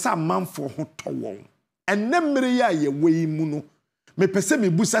 As I say man for hutowon. And nemre ya ye we muno. Me pese me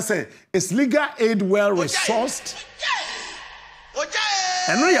busa say is legal aid well resourced?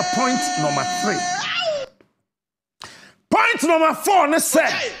 And now your point number 3. Point number 4 ne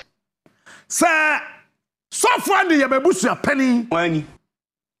say so far the yabebusu penny Money.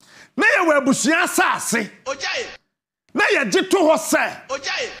 na ye webusu asase na ye gito ho say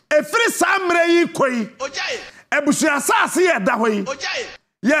efiri samre yi koi ebusu asase ye da hoyi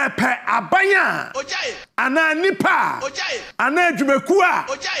ye pe abanya ana nipa ana adwumaku a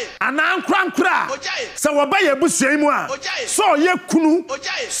ana ankrankra se wo ba ye busuan mu a so ye kunu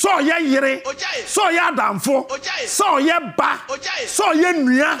so ye yire so ye adamfo so ye ba so ye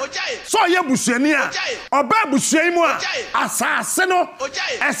nua so ye busuani a oba busuan mu a asase no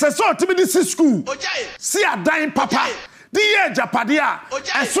ese so timi di school si adan papa di ye japade a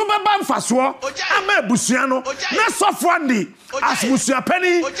eso beba mfaso ama busuan no na sofo andi as busuan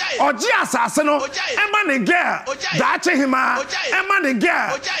pani oji asase no ema ne girl da che hima ema ne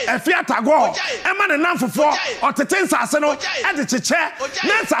girl efiata go ema ne namfofo otete nsase no e de cheche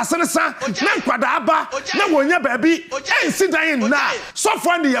na nsase ne sa na nkwada aba na wonya baabi ensi dan na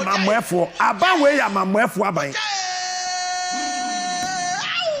sofo andi ye mamoefo aba we ya mamoefo aban.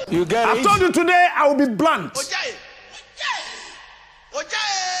 You get it? I told you today I will be blunt.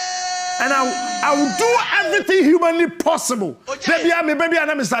 And I will do everything humanly possible. Baby, I'm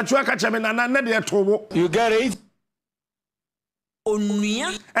Mr. Chuaka Chairman, and I'm not there to. You get it?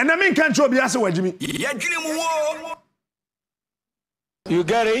 Onua. And I mean, can't you be asking what Jimmy? You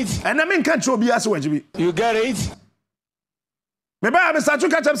get it? And I mean, can't you be asking what Jimmy? You get it? Maybe Mr.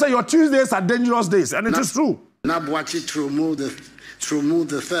 Chuaka Chairman say your Tuesdays are dangerous days, and it is true. Nabwachi through move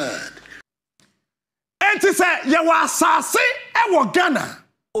the third. And to say, you were sassy, and were Ghana.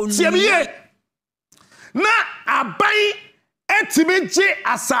 Siemiye na abai etimeje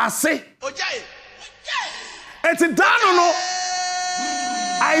asase eti dano no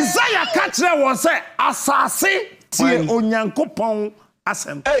Isaiah kachre won say asase tie onyankopon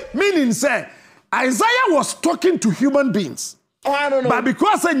asem meaning say Isaiah was talking to human beings. Oh, I don't know. But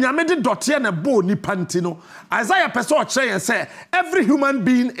because nyame de dote na bo ni pantino, Isaiah person o kire say every human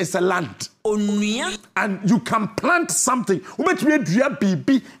being is a land. Onua. And you can plant something. Ubetumi adua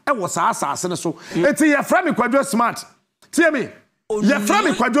bibi e wo saa asase ne so. Enti ye fra me kwadwo smart. Tie me. Ye fra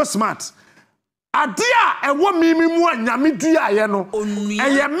me kwadwo smart. Adia ewo mimi mu anyame dua ye no.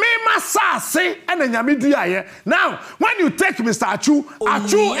 Eye mema sase e na nyame dua ye. Now, when you take Mr.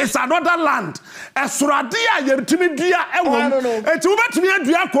 Achu is another land. Esurade a ye tumi dua ewo. Enti ubetumi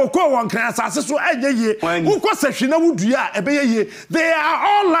adua koko won kan asase so enye ye. Uko sehwe na wudua ebeye ye. They are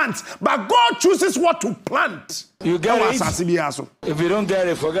all lands, but God chooses what to plant. You get it? If you don't get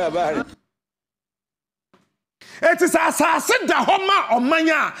it, forget about it. It is asase da homa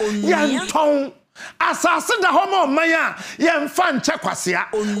omanya yenton. Asase da homa omanya yemfa nche kwasea.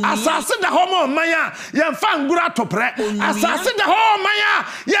 Asase da homa omanya yemfa ngura topre. Asase da homa omanya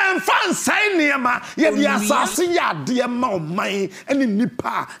yemfa nsai niema. Ye di asase ya de ma oman eni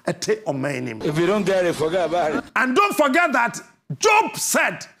nipa ete oman nim. If you don't get it, forget about it. And don't forget that Job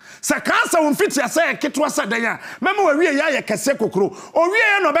said, "Se kansa wonfiti ase ketwa sadanya mema wa wie ya ye kese kokoro o wie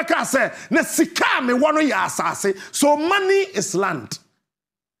ye no beka ase na sika me wono ya asase." So money is land.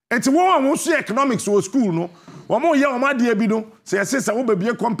 Enti wo won so economics wo school no wo mo ye wo ma de bi no se yesi wo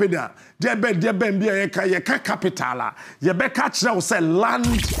bebie company a de be bia ye ka capital a ye beka kire wo say land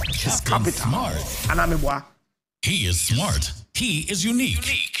is capital. And ameboa. He is smart. He is unique.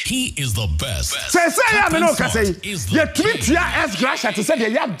 He is the best. Say ya me no ka say ye tweet ya S Gracia to say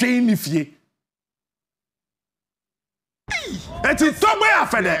de ya dwen ni fie. Enti togbe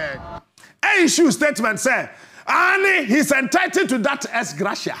afede. Issue statement say and he's entitled to that S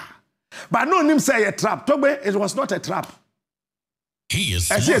Gracia. But no him say a trap. Togbe, it was not a trap. He is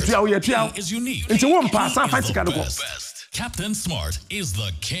smart. He is unique. He is the best. Captain Smart is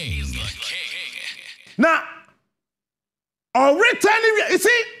the king. Now, already, you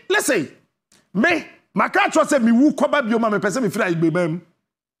see, let's say, me, my catcher said, me woo koba bioma me person me feel like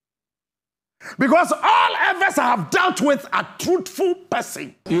because all efforts I have dealt with a truthful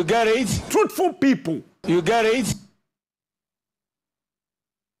person. You get it? Truthful people. You get it?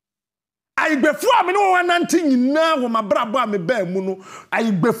 I before me no one nanting na wo mabrabo me ba mu no. I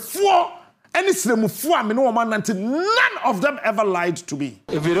before any sremufu me no one nanting, none of them ever lied to me.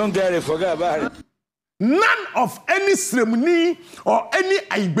 If you don't get it, forget about it. None of any ceremony or any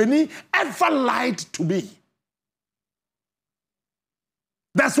aibeni ever lied to me.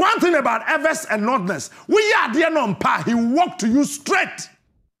 There's one thing about Evers and Nordness. We are dear non-pa. He will walk to you straight,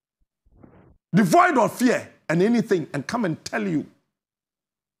 devoid of fear and anything, and come and tell you.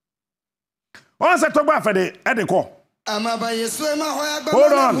 Once I talk about the Edeko.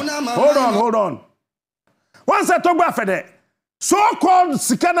 Hold on. Once I talk about the so-called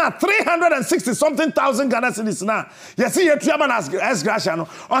Sikana 360-something thousand Ghana cedis now. You see, you travel as Graciano.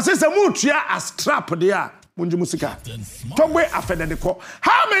 Or says a mutia as trap there. Munjumusika. Togwe after the call.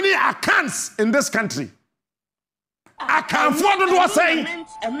 How many accounts in this country? I can't afford to say.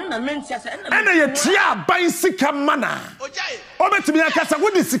 And you tria by Sika mana. Over to me, I can't say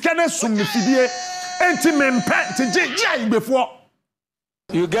what is Sikana soon if you intimate pet to J before.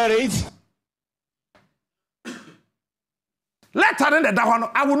 You get it? Letter in that one,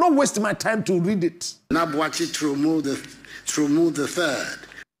 I will not waste my time to read it. Nabwachi to remove the third.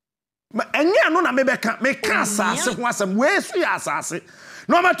 And yeah, no, na me can't say where's we assassin.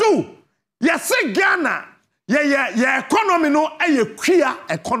 Number two, yes, say Ghana, yeah, economy no a queer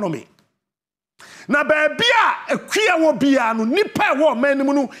economy. Na baby a queer will be a nipa war man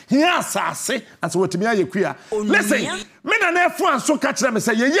no here assassin as what me a queer. Listen, men and F1 so catch them and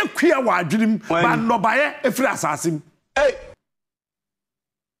say, ye queer wa dream, but no buy a free assassin. Hey.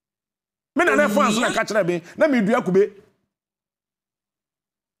 Men and F1 so catch them, let me do a kube.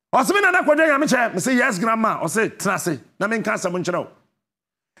 Or some men and I say, yes, grandma, or say, Trassi, na men can't summon channel.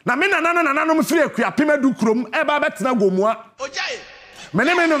 Na men and another free a queer pima do crum, a babet na go moi. My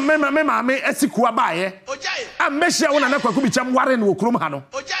name is Mamma, Essikua Baye. I'm Messia one and Aquacubicham Warren will crum hano.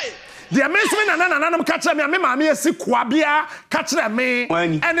 The amazement and another catcher me, Mamma, Essikua Bia, catcher me,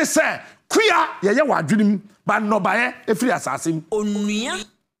 and they say, queer, ya wa dream, but no buy a free assassin. Onua.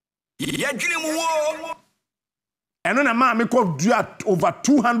 Ya dream war. And then a man called over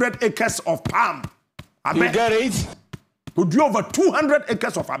 200 acres of palm. You get it? To do over 200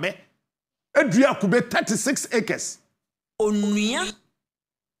 acres of abe. Edria could be 36 acres. Onua.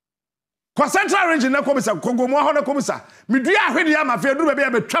 Kwa Central region na komisa Kongo mo ho na komisa. Medua ahwede ya mafia duru be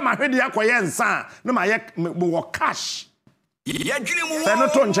be twa mahwede ya koye nsa na ma ye mo cash. Ya dwene mu. Se no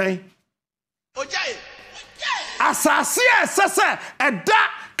to nchen. Asase sese eda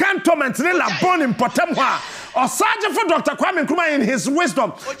cantonment ne la born in Potemwa. Or Sergeant for Dr. Kwame Nkrumah in his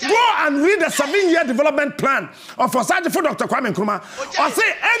wisdom. Go and read the 7-year development plan of Sergeant for Dr. Kwame Nkrumah. Or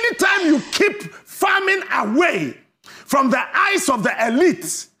say anytime you keep farming away from the eyes of the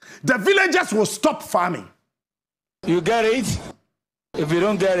elites, the villagers will stop farming. You get it? If you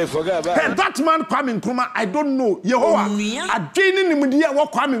don't get it, forget about it. That man Kwame Nkrumah, I don't know. Yehowa, adwene ni mudia wo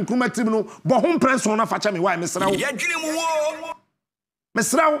Kwame Nkrumah tim no, bo hom prince ona facha me why mesrawo.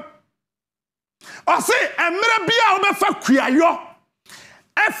 Mesrawo. O say emre bia wo be fa kuayo.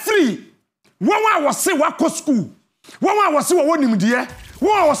 Every won wa se wa ko school. Won wa se wo nimdie.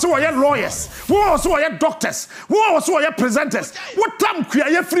 Won wa se wo ye lawyers. Won wa se wo ye doctors. Won wa se wo ye presenters. What time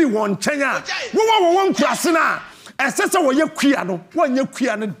kuaye free won chenya. Won klase na. Esese wo ye kua no, won ye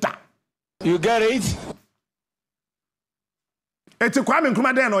kua no da. You get it? Eti Kwame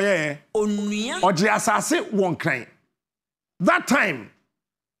Nkrumah den no ye. Onua. Oje asase won kran. That time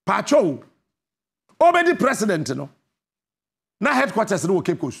Pacho obedi president no. Na headquarters no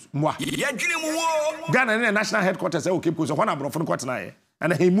Cape Coast. Mwa. Ghana national headquarters e Cape Coast. One abrofo no kwatena ye.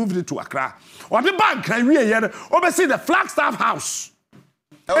 And he moved it to Accra. Or the bank can we here oversee the Flagstaff House.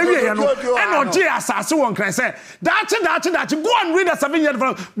 And Oje asase won kran say dachi go and read the 7-year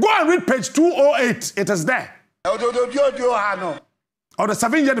development. Go and read page 208. It is there. Or the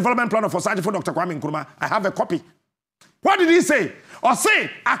 7-year development plan of Sergeant for Dr. Kwame Nkrumah. I have a copy. What did he say? Or say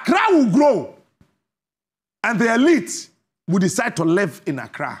Accra will grow and the elite will decide to live in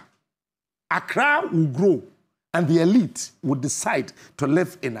Accra. Accra will grow and the elite will decide to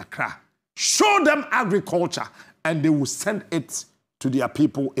live in Accra. Show them agriculture and they will send it to their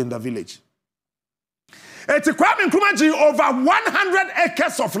people in the village. It's Kwame Nkrumah over 100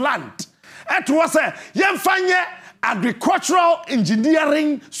 acres of land. It was a Yemfanye agricultural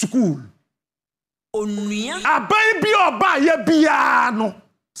engineering school. Aban bi oba ye bia no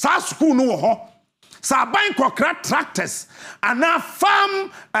sa school no ho. Sa aban kokra tractors and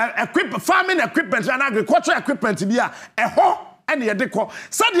farming equipment and agricultural equipment bia eho ene ye de ko.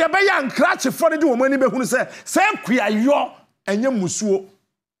 Sa de be ya nkrache for de wo mani be hunu se kuayo enye musuo.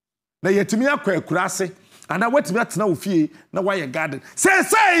 Na yetimi akwa akurase ana watimi atena ofie na wa ye garden.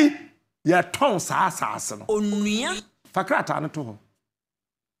 Say ye ton sa asase no. Onua. Fakrata no to ho.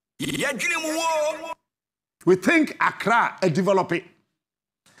 We think Accra is developing.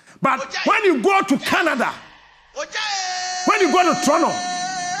 But when you go to Canada, when you go to Toronto,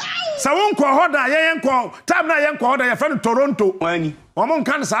 so won ko hoda yen ko time na yen ko hoda ye friend Toronto. Wani. Omon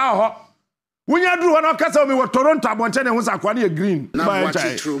kan sa ho. Wunya duru ho na kasa me wo Toronto abonche ne ho sa kwa na green. Now watch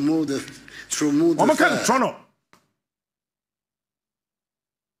it to remove the Omon kan Toronto.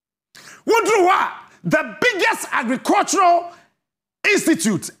 Wudru wa the biggest agricultural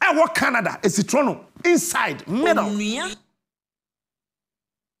institute at Canada is Toronto inside middle.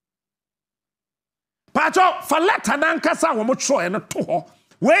 Pacho faleta nankasa wo mo tro no to ho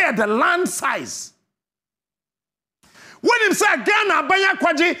where the land size. When him say Ghana banya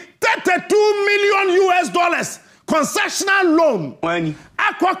kwaji $32 million concessional loan. When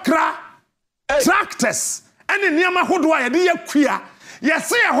Aquakra tractors and in Yama Hodwa ye kua. Yes,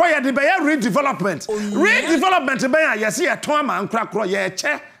 see a hoya de redevelopment. Redevelopment be yes, see a toma and crack ye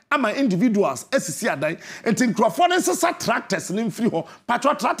che ama individuals SCC adan enti nkrofo ne sesa tractors ne mfiri ho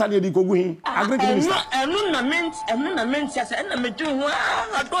patrol tractor ne di kogu hin agriculture minister I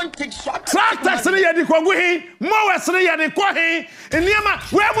don't take short tractors ne ye di kogu hin mowers ne ye di ko hin eniama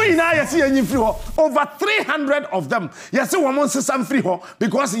we mu ina yes ye nyimfiri ho over 300 of them yes wo mon sesa mfiri ho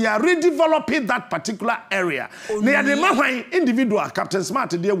because you are redeveloping that particular area ne ye de mahwan individual Captain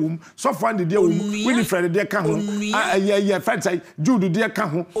Smart de wum Sofwan de wum Winifred de ka ho ye friend say Jude de ka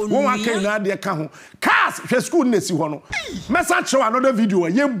ho won akan na de ka ho cars hwe school na si ho no message show another video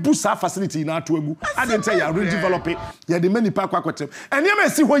ye busa facility na to agu ade say ya redevelop ye de many pa kwakotem ene ma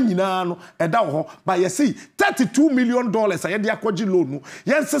si ho nyina no eda ho ba ye see $32 million ye de akogi loan no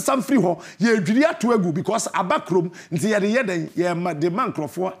ye nsesam free ho ye adwiri ato agu because abakrom nti ye de ye den ye ma de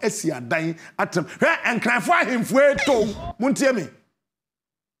mankrofo asi adan atem hwe enkranfo ahemfo eto muntie me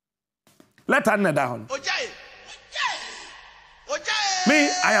let her down.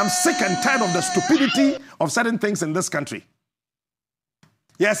 Me, I am sick and tired of the stupidity of certain things in this country.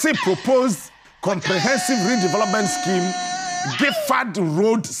 Yes, he proposed comprehensive redevelopment scheme, Gifford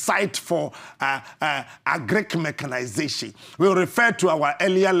Road site for agric mechanization. We'll refer to our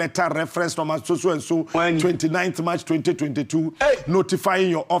earlier letter reference number so and so 29th March 2022,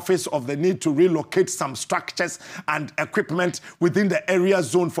 notifying your office of the need to relocate some structures and equipment within the area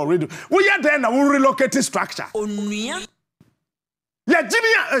zone for redevelopment. We are there now, we'll relocate the structure. Yeah,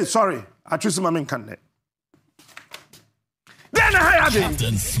 Jimmy, sorry, I choose my main candidate. Then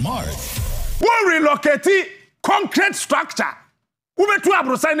Captain Smart. We relocate concrete structure. We be to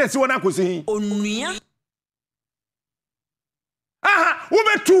abrosa na si wona akosi. Onua. We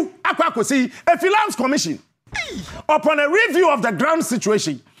be to akosi a Lands Commission. Upon a review of the ground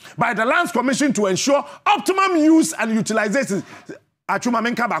situation by the Lands Commission to ensure optimum use and utilization. Achuma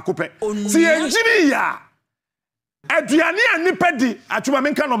menka ba kope. Si enjini ya. Aduane anipa di achuma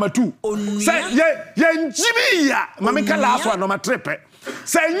menka number 2. Say ye enjini ya mamenka last one number 3 pe.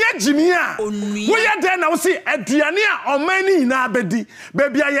 Say nye jimi a. We ya there na we see aduane a omani na abedi.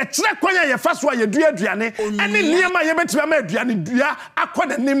 Baby a ye kire kwanya ye fa so a ye dua aduane. Ene niam ye betima ma aduane dua akọ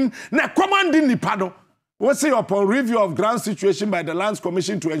nanim na commanding nipa no. We say upon review of ground situation by the Lands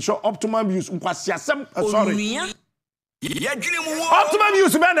Commission to ensure optimum use. Sorry. Optimum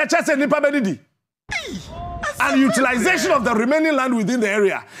use by the chest and nipa bedidi. And utilization of the remaining land within the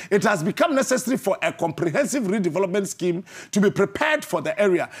area. It has become necessary for a comprehensive redevelopment scheme to be prepared for the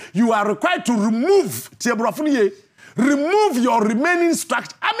area. You are required to remove your remaining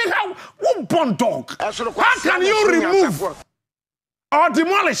structure. I mean, how born dog? How can you remove or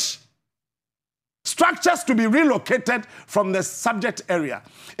demolish structures to be relocated from the subject area?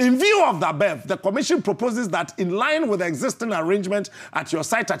 In view of the above, the Commission proposes that in line with the existing arrangement at your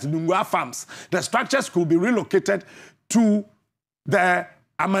site at Onua Farms, the structures could be relocated to the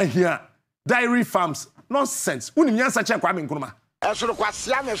Amahia Dairy Farms. Nonsense. And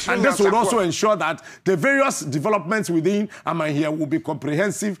this would also ensure that the various developments within Amahia will be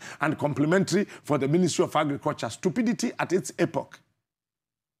comprehensive and complementary for the Ministry of Agriculture. Stupidity at its epoch.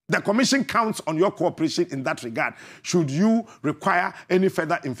 The Commission counts on your cooperation in that regard. Should you require any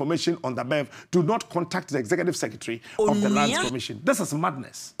further information on the above, do not contact the Executive Secretary of the Lands Commission. This is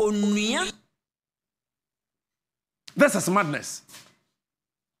madness. This is madness.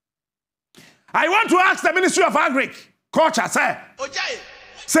 I want to ask the Ministry of Agriculture, say,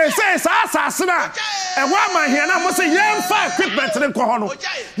 Sasasina, and one man here now must say, young fire equipment in Kohono.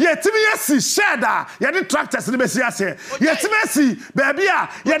 Yet, see, shedder, yet tractors in the Messias here. Yet, see, baby,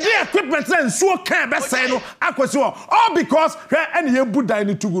 yet the equipment and so can best say no, Aquasua, all because any Buddha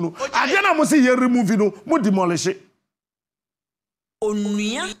in Tugunu. Again, I must say, you're removing, would demolish it.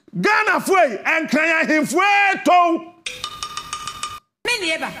 Ghana fue and cry him fue to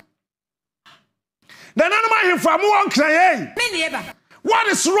the animal him from one cry. What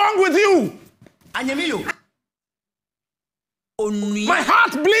is wrong with you? My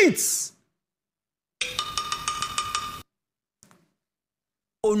heart bleeds.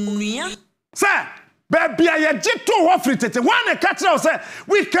 Sir, baby, I just too often. One a catcher say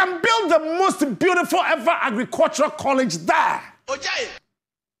we can build the most beautiful ever agricultural college there.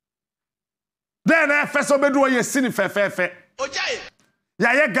 Then I first of all you see fe.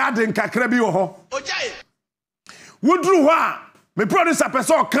 Ya garden kakra bi WOHO. Wudru wa me producer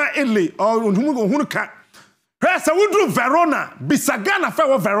person kan Italy or hunu kan. Yes, Wudru Verona, Bisagana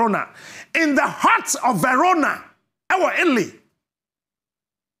fe Verona. In the heart of Verona, our Italy.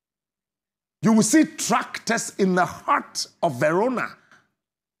 You will see tractors in the heart of Verona.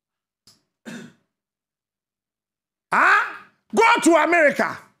 Go to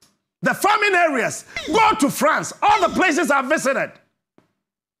America, the farming areas. Go to France, all the places I've visited.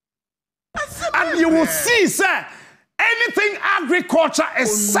 And you will see, sir, anything agriculture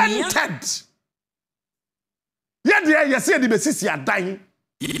is centered. You see the basis you are dying.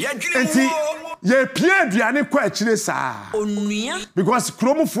 And see, you appear Diane quite sa. Because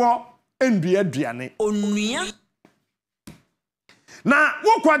Chromopho and be a Diane. Now,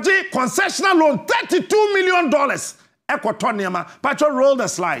 Wokwaji concessional loan $32 million. Ecotoniama. Pacho, roll the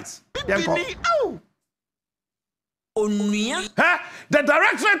slides. The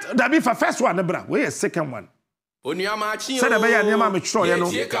directorate that be for first one, bra. We a second one. Said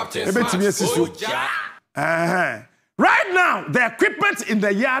right now, the equipment in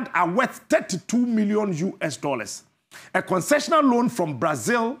the yard are worth $32 million. A concessional loan from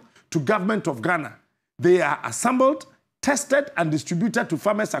Brazil to government of Ghana. They are assembled, tested and distributed to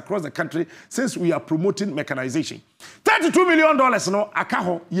farmers across the country since we are promoting mechanization. $32 million no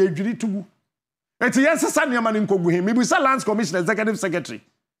akaho ye dwiri tugu. Eti yensesa niam ni nkogu him. Maybe Lands Commission Executive Secretary.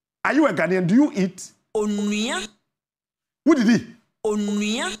 Are you a Ghanaian? Do you eat? Onua. Who did he?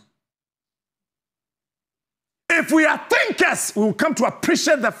 Onua. If we are thinkers, we will come to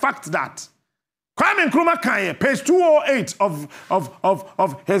appreciate the fact that Kwame Nkrumah Kanye, page 208 of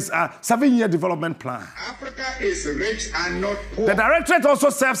his 7-year development plan. Africa is rich and not poor. The directorate also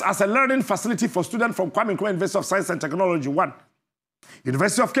serves as a learning facility for students from Kwame Nkrumah University of Science and Technology 1,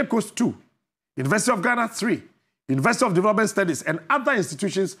 University of Cape Coast 2, University of Ghana 3, University of Development Studies, and other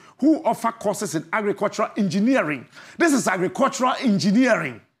institutions who offer courses in agricultural engineering. This is agricultural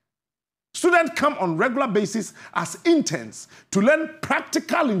engineering. Students come on regular basis as interns to learn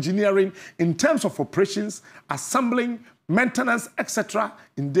practical engineering in terms of operations, assembling, maintenance, etc.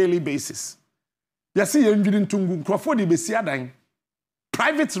 in daily basis. You see, you're in Tungu, Crawford,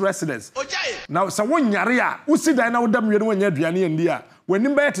 private residence. Now, so one yaria, who see that now them when you're in India, when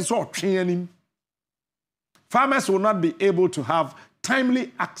you bet is all training. Farmers will not be able to have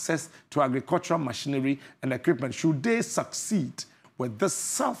timely access to agricultural machinery and equipment should they succeed with this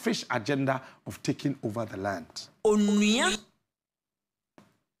selfish agenda of taking over the land. Onua.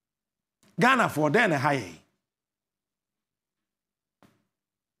 Ghana for then a high.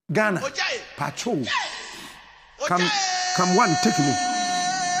 Ghana, Pacho. Come one, take me.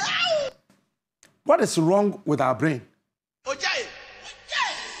 What is wrong with our brain?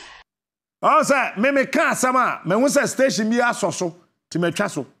 Oh, sir, me can't sama. Me won't say station be a so to me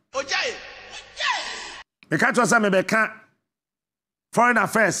chaso. Me can't say me can't. Foreign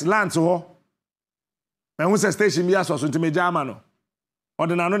affairs land to ho. Me won't say station be a so to me Germano. Or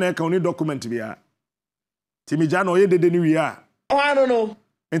the nano ne can document be a. Timijano ye de new year. Oh, I don't know.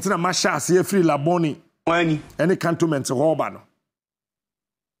 Intina masha see free laboni. Any cantonment to Hobano.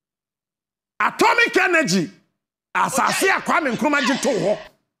 Atomic energy. Asasi akwame nkrumagye to ho.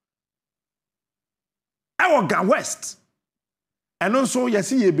 Ewoga West. And also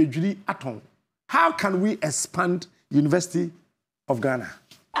yesi ye bedwiri aton. How can we expand University of Ghana?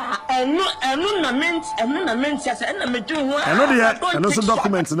 And also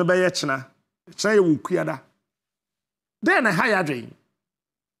documents no be ye china. China ye wukuada. Then a higher drain.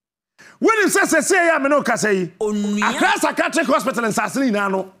 When you say ya me no ka say Accra Psychiatric Hospital in Sasini na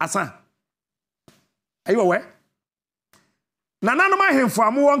no asa. Are you aware? Na nanu ma hemfo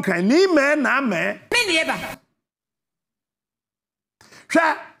amu won kan ni me na me. Me ne eba.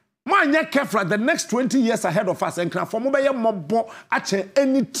 Hwa man careful the next 20 years ahead of us and can for mo be ye mobo ache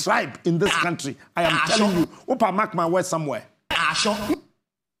any tribe in this country. I am telling you. Opa mark my word somewhere.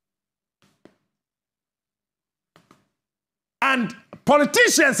 And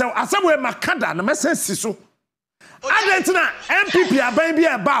politicians as we makada na message so. Adentina MPP aban bi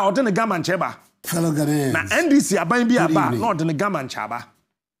eba o de ne gaman cheba. Fellow Ghanaians. Na NDC aban bi aba no de ne gaman chaba.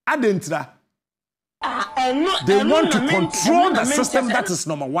 Adentina. They want to control the system, that is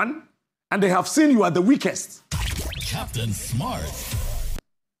number one, and they have seen you are the weakest. Captain Smart.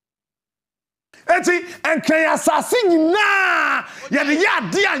 Eti and kaya assassin na ya de ya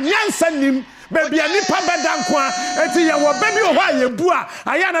dia nyansanim baby anipa bedankwa eti ya wo baby o hwa ye bua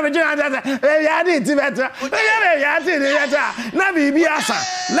aya na megina ya de ti beta ya ti de beta na bibi asa.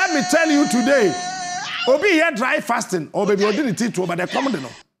 Let me tell you today, obi here dry fasting or baby o didn't eat over the common no.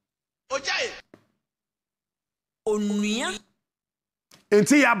 Onua.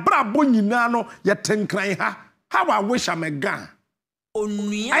 Enti ya brabo nyina no ye tenkran ha. How I wish I'm a Ghan.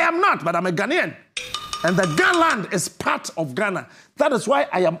 I am not, but I'm a Ghanaian. And the Ghan land is part of Ghana. That is why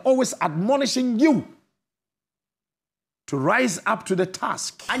I am always admonishing you to rise up to the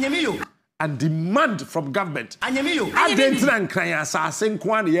task and demand from government. Adentina nkran asase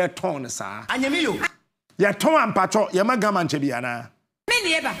nkwan ye ton sa. Ye ton ampacho ye magaman chebiana.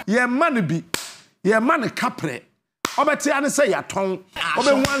 Ye man bi. Ye man kapre. Obeti ane say ye ton.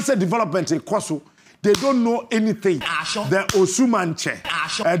 Obe wan say development e kwaso. They don't know anything. The Osumanche,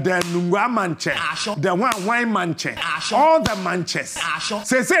 the Nungwa Manche, the Wine Manche, all the Manches.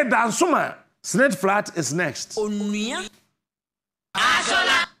 Say, Dansuma, Snake Flat is next. Onua.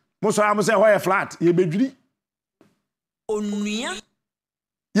 Most of them say, why a flat? Ye bedri. Onua.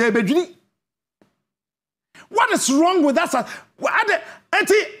 Ye bedri. What is wrong with us?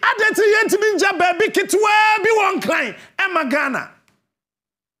 Eti yenti minja baby kitwe bi one klein. Emma Ghana.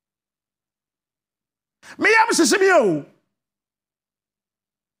 Me am sishimio.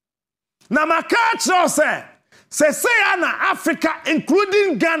 Na makacho say Anna Africa,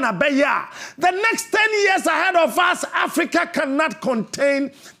 including Ghana, beya. The next 10 years ahead of us, Africa cannot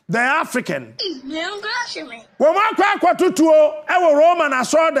contain the African. Woma kwa tutuo, ewo Roma na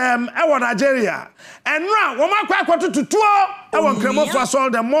saw them, ewo Nigeria. And now, woma kwa tutuo, ewo Kremofo saw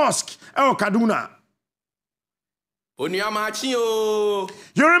the mosque, ewo Kaduna. You remember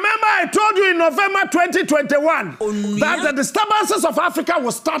I told you in November 2021 that the disturbances of Africa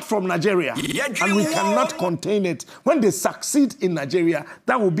will start from Nigeria. And we cannot contain it. When they succeed in Nigeria,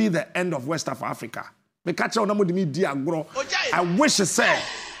 that will be the end of West of Africa. I wish I said,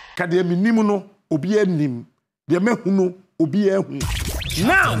 now,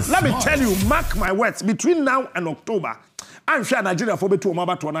 let me tell you, mark my words, between now and October, I'm sure Nigeria for betu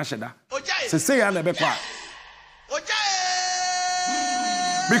omaba to onasheda. Say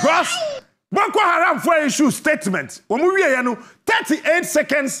Because Boko Haram for issue statement. When we hear 38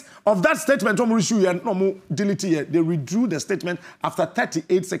 seconds of that statement, when we issue delete it. They withdrew the statement after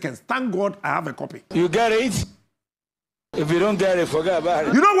 38 seconds. Thank God I have a copy. You get it? If you don't get it, forget about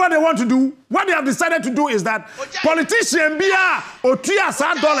it. You know what they want to do? What they have decided to do is that politician bia or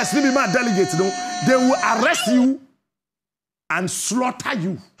 $3 delegates, they will arrest you and slaughter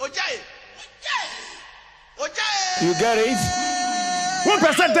you. You get it?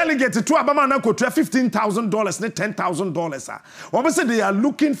 1% delegate to Abama na ko $15,000, $10,000. Obviously, they are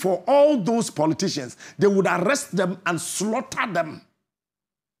looking for all those politicians. They would arrest them and slaughter them.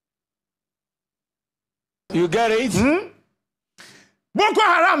 You get it? Boko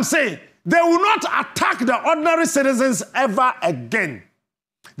Haram say they will not attack the ordinary citizens ever again.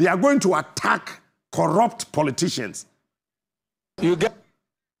 They are going to attack corrupt politicians. You get.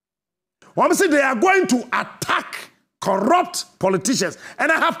 Obviously, they are going to attack corrupt politicians. And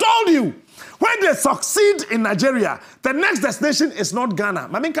I have told you, when they succeed in Nigeria, the next destination is not Ghana.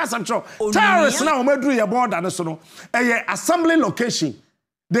 Terrorists now assembly location.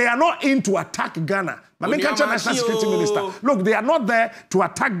 They are not in to attack Ghana. National Security Minister. Look, they are not there to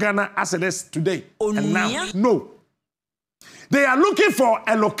attack Ghana as it is today and now. No. They are looking for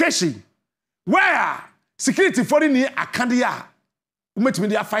a location where security for the Akandia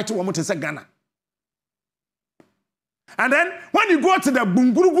media fight Ghana. And then when you go to the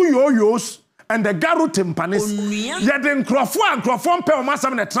Bungurugu Yoyos and the Garu Timpanis, you den Crawford pay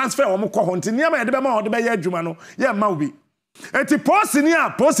or transfer or Mokohonti, near my Debama or the Bayer Jumano, yeah, Maubi. Eti posi ni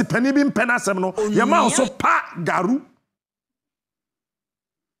a posi penibim penasem no yema also pa garu.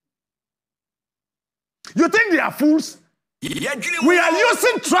 You think they are fools? We are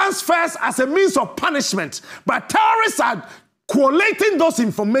using transfers as a means of punishment, but terrorists are collating those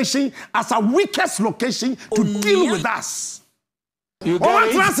information as a weakest location to deal with us. You get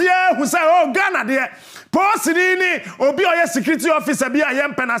it? Who say, oh, Ghana there. Posi ni obi oye security officer bi a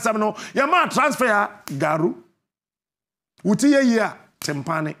yem penasem no yema transfer garu. Utiye ya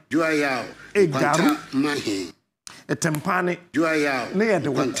tempane. Jua yao. Garu. Mahi. Tempane. Jua yao. Ne ye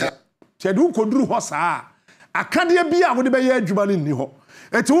de wanta. Chedu koduru ho saa. Akade bia wo de be ye adwuma ni ni ho.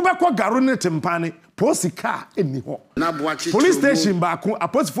 Eti wo be kwa garu ne tempane. Posi car eni ho. Na boachi. Police station baako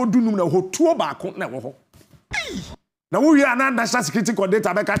aposifo dunum na ho tuo baako na wo ho. Na wo wi ana national security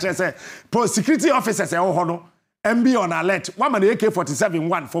coordinator be ka che say post security officers e ho ho no. MB on alert. One man AK-47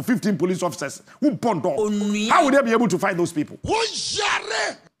 one for 15 police officers. Who pond dog? How would they be able to fight those people?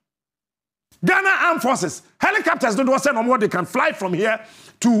 Ghana Armed Forces. Helicopters don't send on what they can fly from here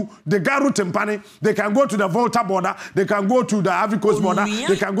to the Garu Timpani. They can go to the Volta border. They can go to the Ivory Coast border.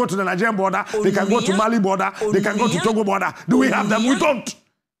 They can go to the Nigerian border. They can go to Mali border. They can go to Togo border. Do we have them? We don't.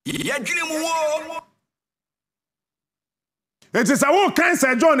 It is a whole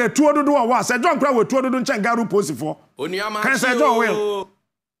cancer John a 200 do was a John Crow with 200 Changaru post for. Cancer John will.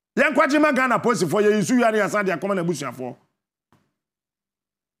 Young Quajima Ghana post for you, you are the common bush for.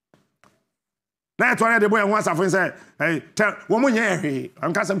 That's why the boy wants to say, hey, tell woman, yeah,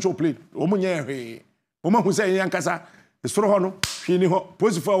 I'm Cassam show plate. Woman, yeah, woman who say, Yankasa, the Strohono, she knew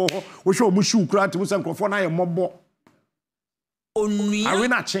post for we show Mushu crowd to Musan Crofona and Mobbo. I will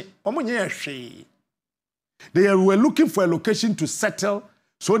not change. Woman, yeah, she. They were looking for a location to settle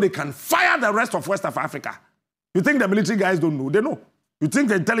so they can fire the rest of West Africa. You think the military guys don't know? They know. You think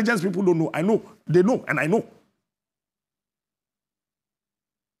the intelligence people don't know? I know. They know, and I know.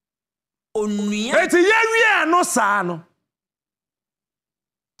 It's a no sano.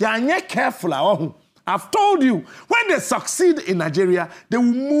 You're careful. I've told you, when they succeed in Nigeria, they will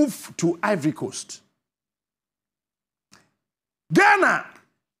move to Ivory Coast. Ghana,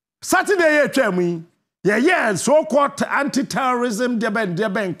 Saturday, yeah, so-called anti-terrorism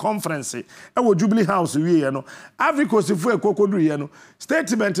deben conference. Jubilee House, Ivory Coast, if we could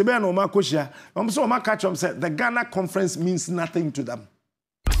statement to Ben or Makosia. So Makachom said the Ghana conference means nothing to them.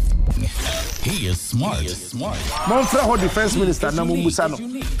 He is smart. Monfreho Defense Minister Namumbusano.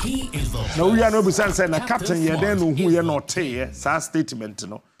 No, we are no Busan said, Captain, you then know who you're not here. Statement,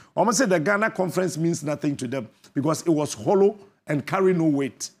 Almost said the Ghana conference means nothing to them because it was hollow and carry no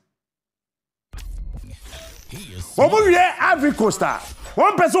weight. Omo ye Ivory Coast.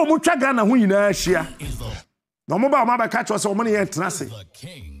 One person who try Ghana who in Asia. No more about catch us money and tenacity.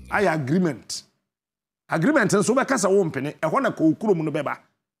 I agreement. Agreement and so be kasa wo mpene e hona ko okurom no beba.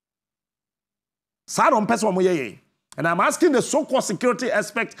 Sa don person mo ye. And I'm asking the so-called security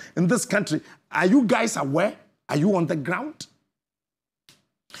aspect in this country, are you guys aware? Are you on the ground?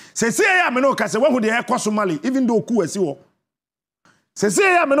 Say ya me no kase wo hu de e kwa Somali even though ku asi wo.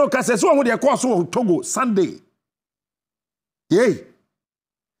 Say ya me no kase so hu de e kwa so Togo Sunday. Yay.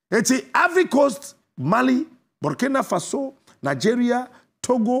 It's Ivory Coast, Mali, Burkina Faso, Nigeria,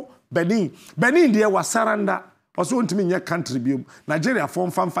 Togo, Benin. Benin there was Saranda. Also want to mean your country. Nigeria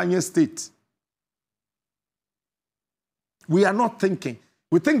form Fanfanye state. We are not thinking.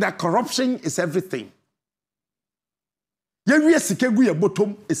 We think that corruption is everything. Yewie sikegu ye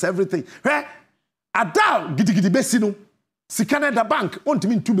bottom is everything. Hey, ada gidigidi besino. Sikana da bank want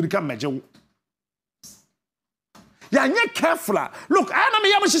me to become major. Ya nye careful. Look, I am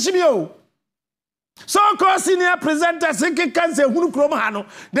yam shishimio. So-called senior presenters can say hunu krom hano.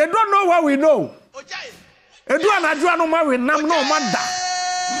 They don't know what we know. Edu anadua no ma we nam no manda.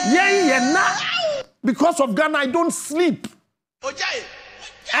 Ye na. Because of Ghana, I don't sleep.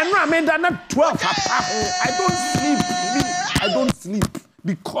 And I made that 12. I don't sleep. I don't sleep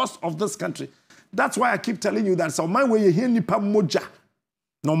because of this country. That's why I keep telling you that. So my way you hear nipa moja.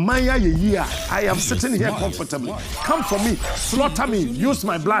 No maya ye. I am sitting here comfortably. Come for me, slaughter me, use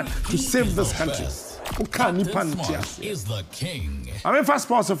my blood to save this country. Is the king. I mean, fast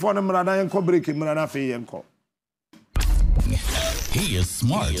pause for them. He is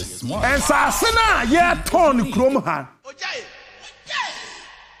smart. And Sasina, yeah, Tony Kromhan.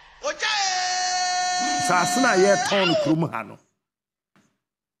 Sasina, yeah, Tony Kromhano.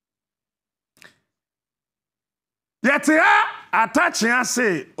 Yet, attaching, I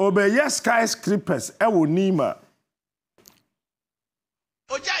say, obey yes, skyscrapers, Ewo Nima.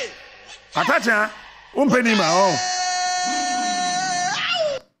 Attaching, Umpenima, oh.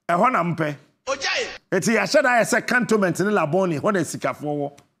 A honampe. It's a said I said cantonment in Laboni when they seek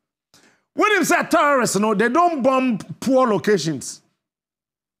for. When him say terrorists, no, they don't bomb poor locations.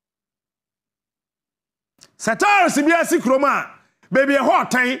 Say terrorists, be a sick Roma, baby a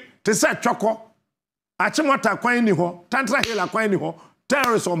hot time to set choco. Achimota quine ho, Tantra Hill quine ho,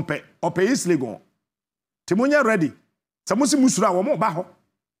 terrorists on pay or pay is legal. Timonia ready. Samusi Musura or more baho.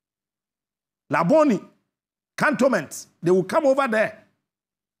 Laboni, cantonments, they will come over there.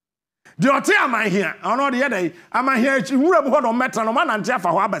 The hotel am I here? I know the other day. Am I here? You have heard of Metro no man and Jeff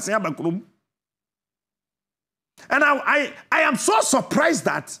and I am so surprised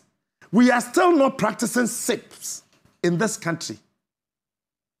that we are still not practicing SIPs in this country.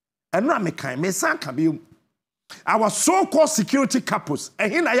 And now me san kabi. Our so-called security couples,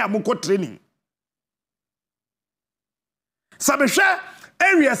 and here I am training. Sabesha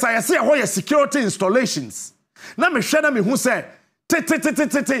areas I see where security installations. Now me share me who say.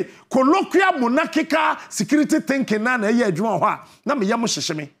 Colloquial monarchical security thinking na ye adwuma ho a na me yam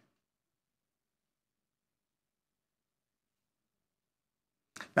hyehyeme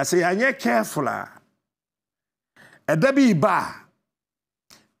na say anye careful a eda bi ba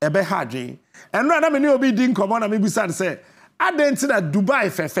ebe hadwen eno na me ne obi di nkomo na me bisa say adenti na Dubai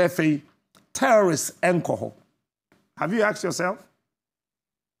fefefe terrorists enko. Have you asked yourself?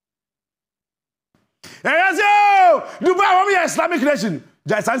 Yes, yo! Dubai, what is Islamic nation?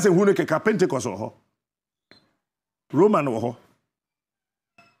 Just answer who make a Pentecost or Roman or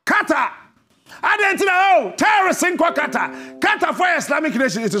Qatar. I didn't know. Terrorists in Qatar. Qatar for Islamic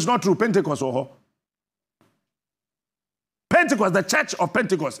nation. It is not true. Pentecost or Pentecost, the church of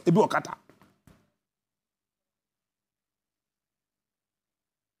Pentecost. Ibu Qatar.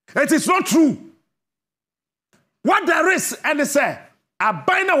 It is not true. What there is, and they say. I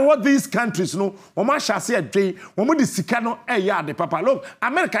bind what these countries know. Oma shall say a day. Omo di sikano ya de papa. Look,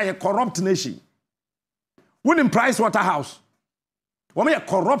 America is a corrupt nation. Winning Price Waterhouse. Omo a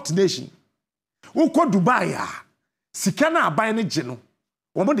corrupt nation. Uko Dubai ya. Sikana abayne jeno.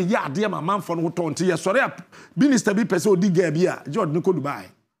 Omo di ya ade ma manfo no to nti ye sori a minister bi pese odi ga bia. George nko Dubai.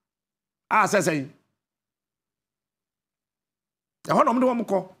 Ah say. Ya hono mde wo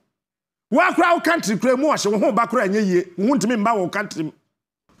mko. Wa kura country kura mu ahye wo ho ba kura anye yie wo ntimi mba wo country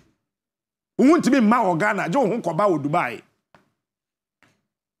wo ntimi mma wo Ghana je wo ho koba wo Dubai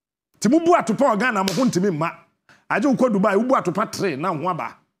ti mu bu atopa wo Ghana mo ho ntimi mma aje wo ko Dubai wo bu atopa 3 na ho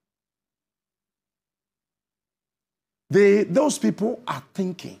aba. Those people are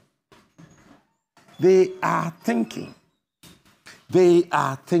thinking. They are thinking.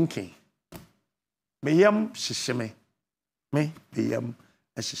 Me yam shisheme me yam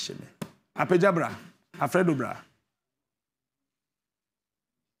shisheme. Apejabra, Alfredo bra.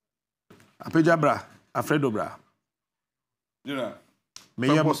 Apejabra, Alfredo bra. You know, me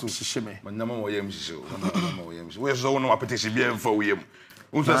yam shisheme. My number one yam shishi. Where's the one of petition bien for yam?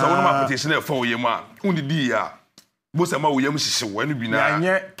 Who's the one of petition for yam? Only dia. Most of my yam shishi when you be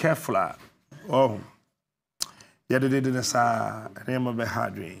now. Careful. Oh, yeah, they didn't say, I am a bit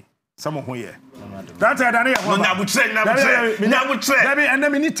hard. Some of here. That I don't know. Nyabutre. Maybe and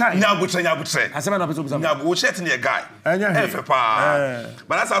then many time. Nyabutre. I said no person. Nyabu wo shirt near guy. Efe pa.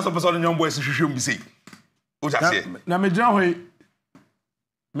 But that's also person young boys hwehwem bi say. O ja say. Na me gyina hoi.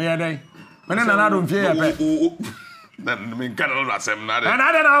 Me ya dai. Me na na do mfie ya pe. Na me kan no asem na de. And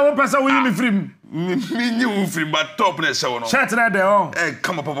I don't know what person will me free. Me nyi free but top na show no. Shirt na there oh.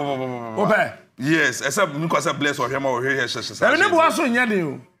 Come up. Ope. Yes, except me cause bless or him or here she say. E ne bo aso nya de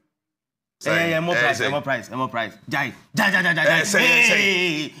o. More price. Jai.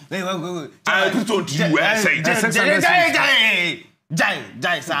 Say. Wait. I put on to you say. Jai,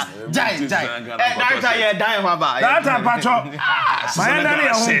 sir. Jai. That die haba. That pacho. My na e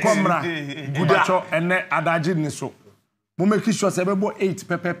ho komra. Gudacho ene adaji ni so. Mo make sure say be 8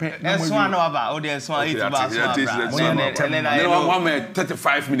 pepepe. Eso na haba. O dey eso 8 ba so. No 1 minute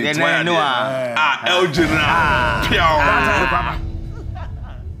 35 minutes. El General. Pure.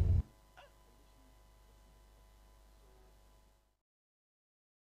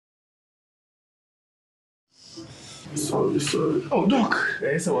 Sorry. Oh, Doc.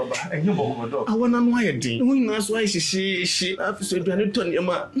 Yes, Waba. And you go, Doc. I want to know why you did. We know why she. I've said, "Do you turn your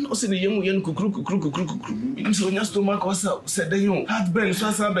man? No, say the young kukru. So your stomach was up. Said the young. Heartburn, so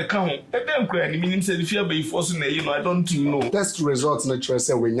I said, "Be calm." And then crying. Meaning, said, "If you be forcing, I don't know." Test results natural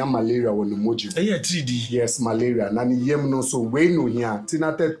say when you malaria on the moji. Yeah, 3D. Yes, malaria. Nani yem no so we no here.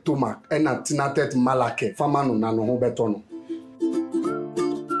 Tinatet tomac and a tinatet malake. Famano nano ho betono.